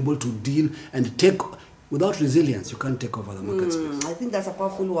penetrating and able to deal and take. Without resilience, you can't take over the market space. I think that's a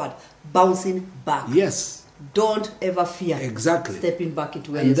powerful word. Bouncing back. Yes, Don't ever fear exactly. stepping back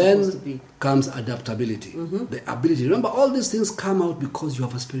into where And you're supposed to then be. comes adaptability. The ability. Remember, all these things come out because you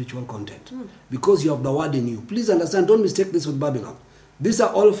have a spiritual content. Because you have the word in you. Please understand, don't mistake this with Babylon. These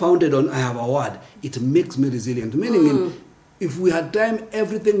are all founded on I have a word. It makes me resilient. Meaning, if we had time,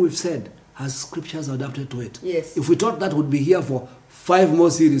 everything we've said has scriptures adapted to it. Yes. If we thought that would be here for 5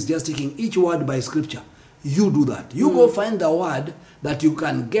 more series, just taking each word by scripture, you do that. You go find the word that you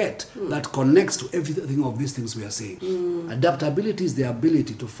can get that connects to everything of these things we are saying. Adaptability is the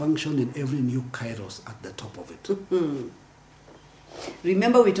ability to function in every new kairos at the top of it.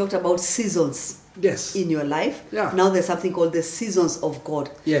 Remember we talked about seasons. Yes. in your life. Yeah. Now there's something called the seasons of God.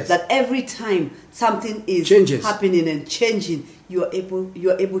 Yes. That every time something is Changes. happening and changing, you are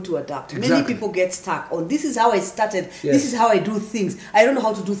able to adapt. Many Exactly. people get stuck on this is how I started, Yes. this is how I do things. I don't know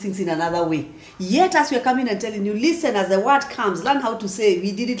how to do things in another way. Yet as we're coming and telling you, listen, as the word comes, learn how to say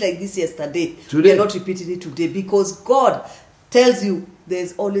we did it like this yesterday. Today. We're not repeating it today, because God tells you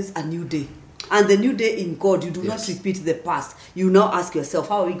there's always a new day. And the new day in God, you do Yes. not repeat the past. You now ask yourself,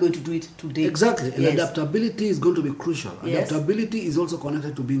 how are we going to do it today? Exactly. And Yes. adaptability is going to be crucial. Yes. Adaptability is also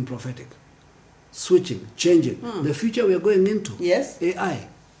connected to being prophetic. Switching, changing. The future we are going into. Yes. AI,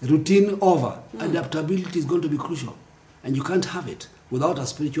 routine over. Adaptability is going to be crucial. And you can't have it without a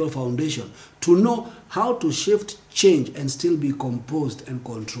spiritual foundation to know how to shift, change, and still be composed and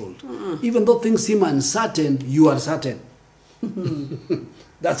controlled. Even though things seem uncertain, you are certain.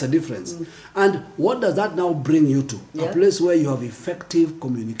 That's a difference. And what does that now bring you to? Yeah. A place where you have effective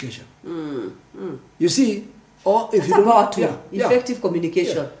communication. You see, or if That's you don't about yeah, effective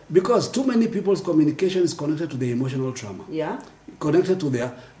communication. yeah. Because too many people's communication is connected to their emotional trauma. Yeah. Connected to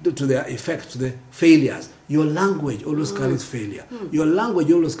their effect, to their failures. Your language always carries failure. Your language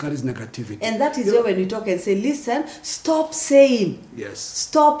always carries negativity. And that is where when we talk and say, listen, stop saying. Yes.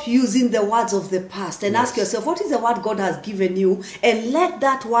 Stop using the words of the past and ask yourself, what is the word God has given you? And let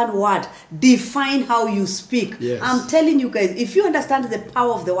that one word define how you speak. Yes. I'm telling you guys, if you understand the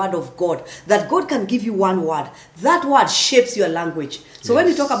power of the word of God, that God can give you one word, that word shapes your language. So when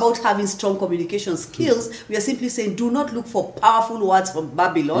we talk about having strong communication skills, we are simply saying, do not look for powerful words from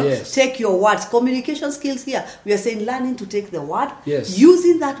Babylon. Yes. Take your words. Communication skills here, we are saying learning to take the word, Yes.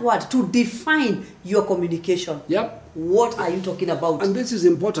 using that word to define your communication. Yep. What are you talking about? And this is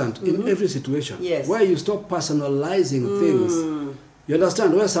important in every situation. Yes. Where you stop personalizing things. You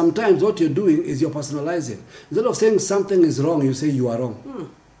understand? Where sometimes what you're doing is you're personalizing. Instead of saying something is wrong, you say you are wrong.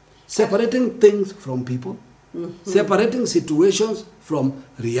 Separating things from people. Separating situations from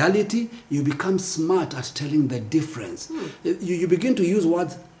reality, you become smart at telling the difference. You begin to use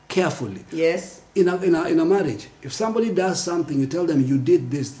words carefully. Yes. In a marriage, if somebody does something, you tell them you did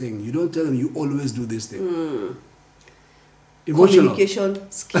this thing. You don't tell them you always do this thing. Emotional.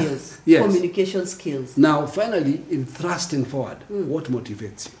 Communication skills. Yes. Communication skills. Now, finally, in thrusting forward, what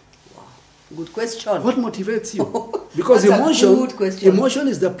motivates you? Good question. What motivates you? Because That's a good question. emotion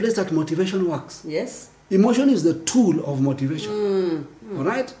is the place that motivation works. Yes. Emotion is the tool of motivation. All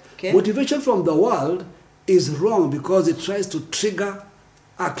right? Okay. Motivation from the world is wrong because it tries to trigger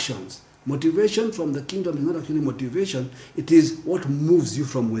actions. Motivation from the kingdom is not actually motivation. It is what moves you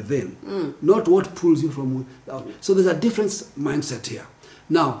from within, not what pulls you from without. So there's a different mindset here.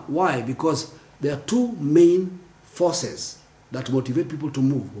 Now, why? Because there are two main forces that motivate people to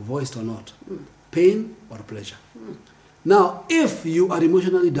move, voiced or not. Pain or pleasure. Now, if you are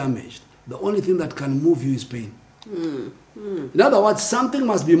emotionally damaged, the only thing that can move you is pain. In other words, something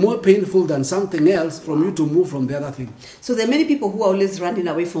must be more painful than something else from you to move from the other thing. So there are many people who are always running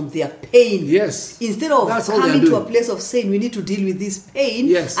away from their pain. Yes. Instead of That's all they are coming to a doing. place of saying we need to deal with this pain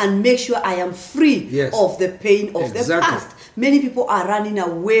Yes. and make sure I am free Yes. of the pain of the Exactly. past. Many people are running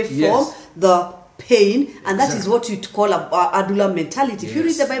away from Yes. the pain, and that is Exactly. what you call a Adullam mentality. If you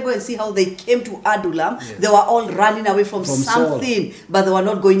read Yes. the Bible and see how they came to Adullam, Yes. they were all running away from Saul. something, but they were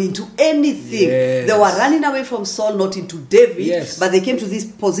not going into anything. Yes. They were running away from Saul, not into David, Yes. but they came to this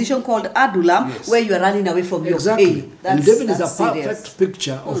position called Adullam, Yes. where you are running away from your Exactly. pain. And David is a that's serious. perfect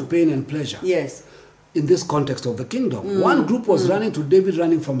picture of pain and pleasure. Yes. In this context of the kingdom. One group was running to David,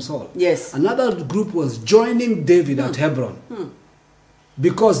 running from Saul. Yes. Another group was joining David at Hebron.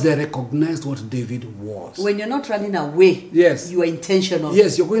 Because they recognized what David was. When you're not running away, Yes. you are intentional.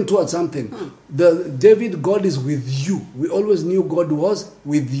 Yes, you're going towards something. The David, God is with you. We always knew God was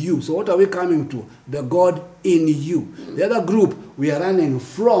with you. So what are we coming to? The God in you. The other group, we are running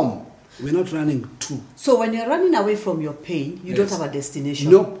from. We're not running to. So when you're running away from your pain, you don't Yes. have a destination.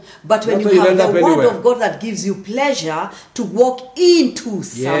 No. But when That's you why you have end the up word anywhere. of God that gives you pleasure to walk into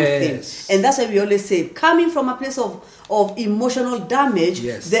something. Yes. And that's why we always say, coming from a place of emotional damage,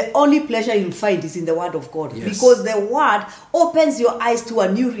 Yes. the only pleasure you'll find is in the word of God. Yes. Because the word opens your eyes to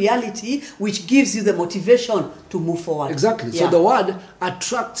a new reality, which gives you the motivation to move forward. Exactly. Yeah. So the word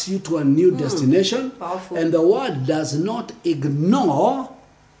attracts you to a new destination. Powerful. And the word does not ignore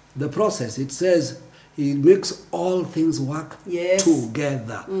the process. It says he makes all things work Yes.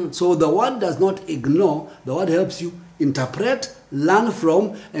 together. So the word does not ignore. The word helps you interpret, learn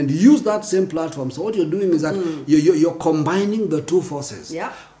from, and use that same platform. So what you're doing is that you're combining the two forces.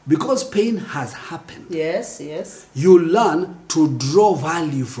 Yeah. Because pain has happened. Yes, yes. You learn to draw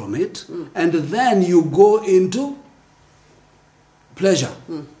value from it, and then you go into pleasure,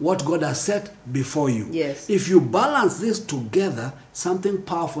 what God has set before you. Yes. If you balance this together, something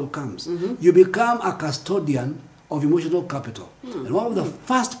powerful comes. You become a custodian of emotional capital. And one of the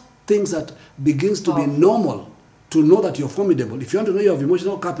first things that begins to be normal to know that you're formidable, if you want to know you have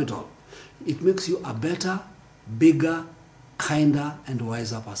emotional capital, it makes you a better, bigger, kinder, and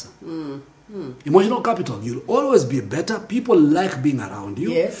wiser person. Emotional capital, you'll always be better. People like being around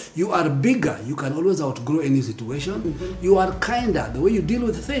you. Yes. You are bigger. You can always outgrow any situation. You are kinder. The way you deal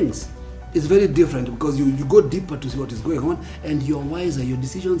with things is very different because you go deeper to see what is going on, and you're wiser. Your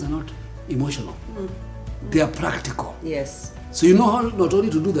decisions are not emotional. They are practical. Yes. So you know how not only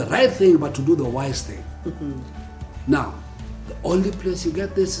to do the right thing, but to do the wise thing. Now, the only place you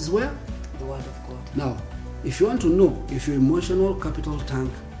get this is where? The Word of God. Now, if you want to know if your emotional capital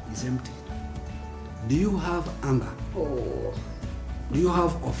tank is empty, do you have anger? Oh. Do you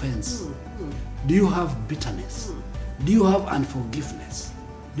have offense? Do you have bitterness? Do you have unforgiveness?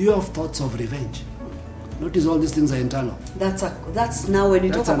 Do you have thoughts of revenge? Notice all these things are internal. That's now when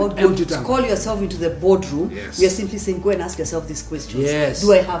you That's talk an about empty going to tank. call yourself into the boardroom, Yes. we are simply saying, go and ask yourself these questions. Yes.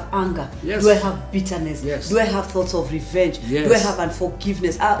 Do I have anger? Yes. Do I have bitterness? Yes. Do I have thoughts of revenge? Yes. Do I have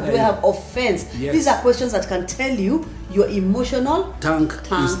unforgiveness? Do I have offense? Yes. These are questions that can tell you your emotional Tank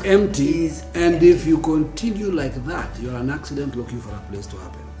is empty, and if you continue like that, you're an accident looking for a place to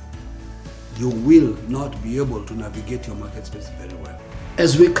happen. You will not be able to navigate your market space very well.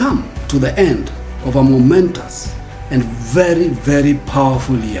 As we come to the end of a momentous and very, very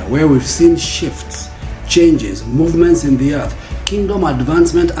powerful year where we've seen shifts, changes, movements in the earth, kingdom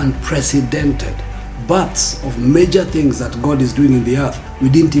advancement, unprecedented births of major things that God is doing in the earth we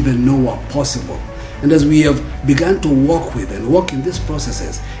didn't even know were possible. And as we have begun to walk with and walk in these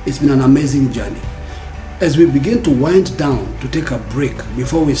processes, it's been an amazing journey. As we begin to wind down to take a break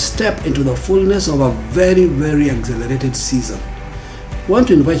before we step into the fullness of a very, very accelerated season, I want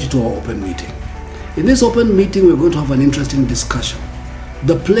to invite you to our open meeting. In this open meeting, we're going to have an interesting discussion.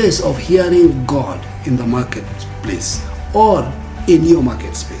 The place of hearing God in the marketplace or in your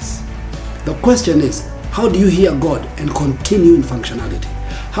market space. The question is, how do you hear God and continue in functionality?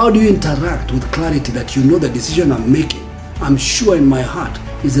 How do you interact with clarity that you know the decision I'm making, I'm sure in my heart,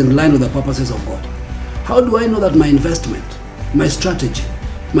 is in line with the purposes of God? How do I know that my investment, my strategy,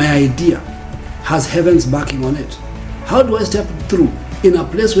 my idea has heaven's backing on it? How do I step through in a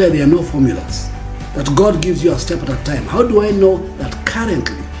place where there are no formulas? That God gives you a step at a time. How do I know that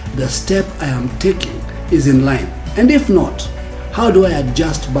currently the step I am taking is in line? And if not, how do I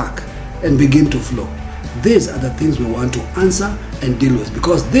adjust back and begin to flow? These are the things we want to answer and deal with,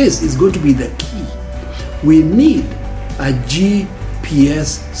 because this is going to be the key. We need a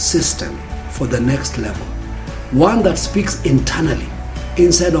GPS system for the next level. One that speaks internally,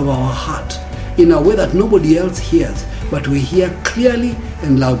 inside of our heart, in a way that nobody else hears, but we hear clearly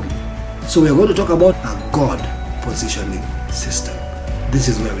and loudly. So we are going to talk about a God positioning system. This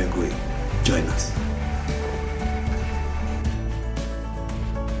is where we're going. Join us.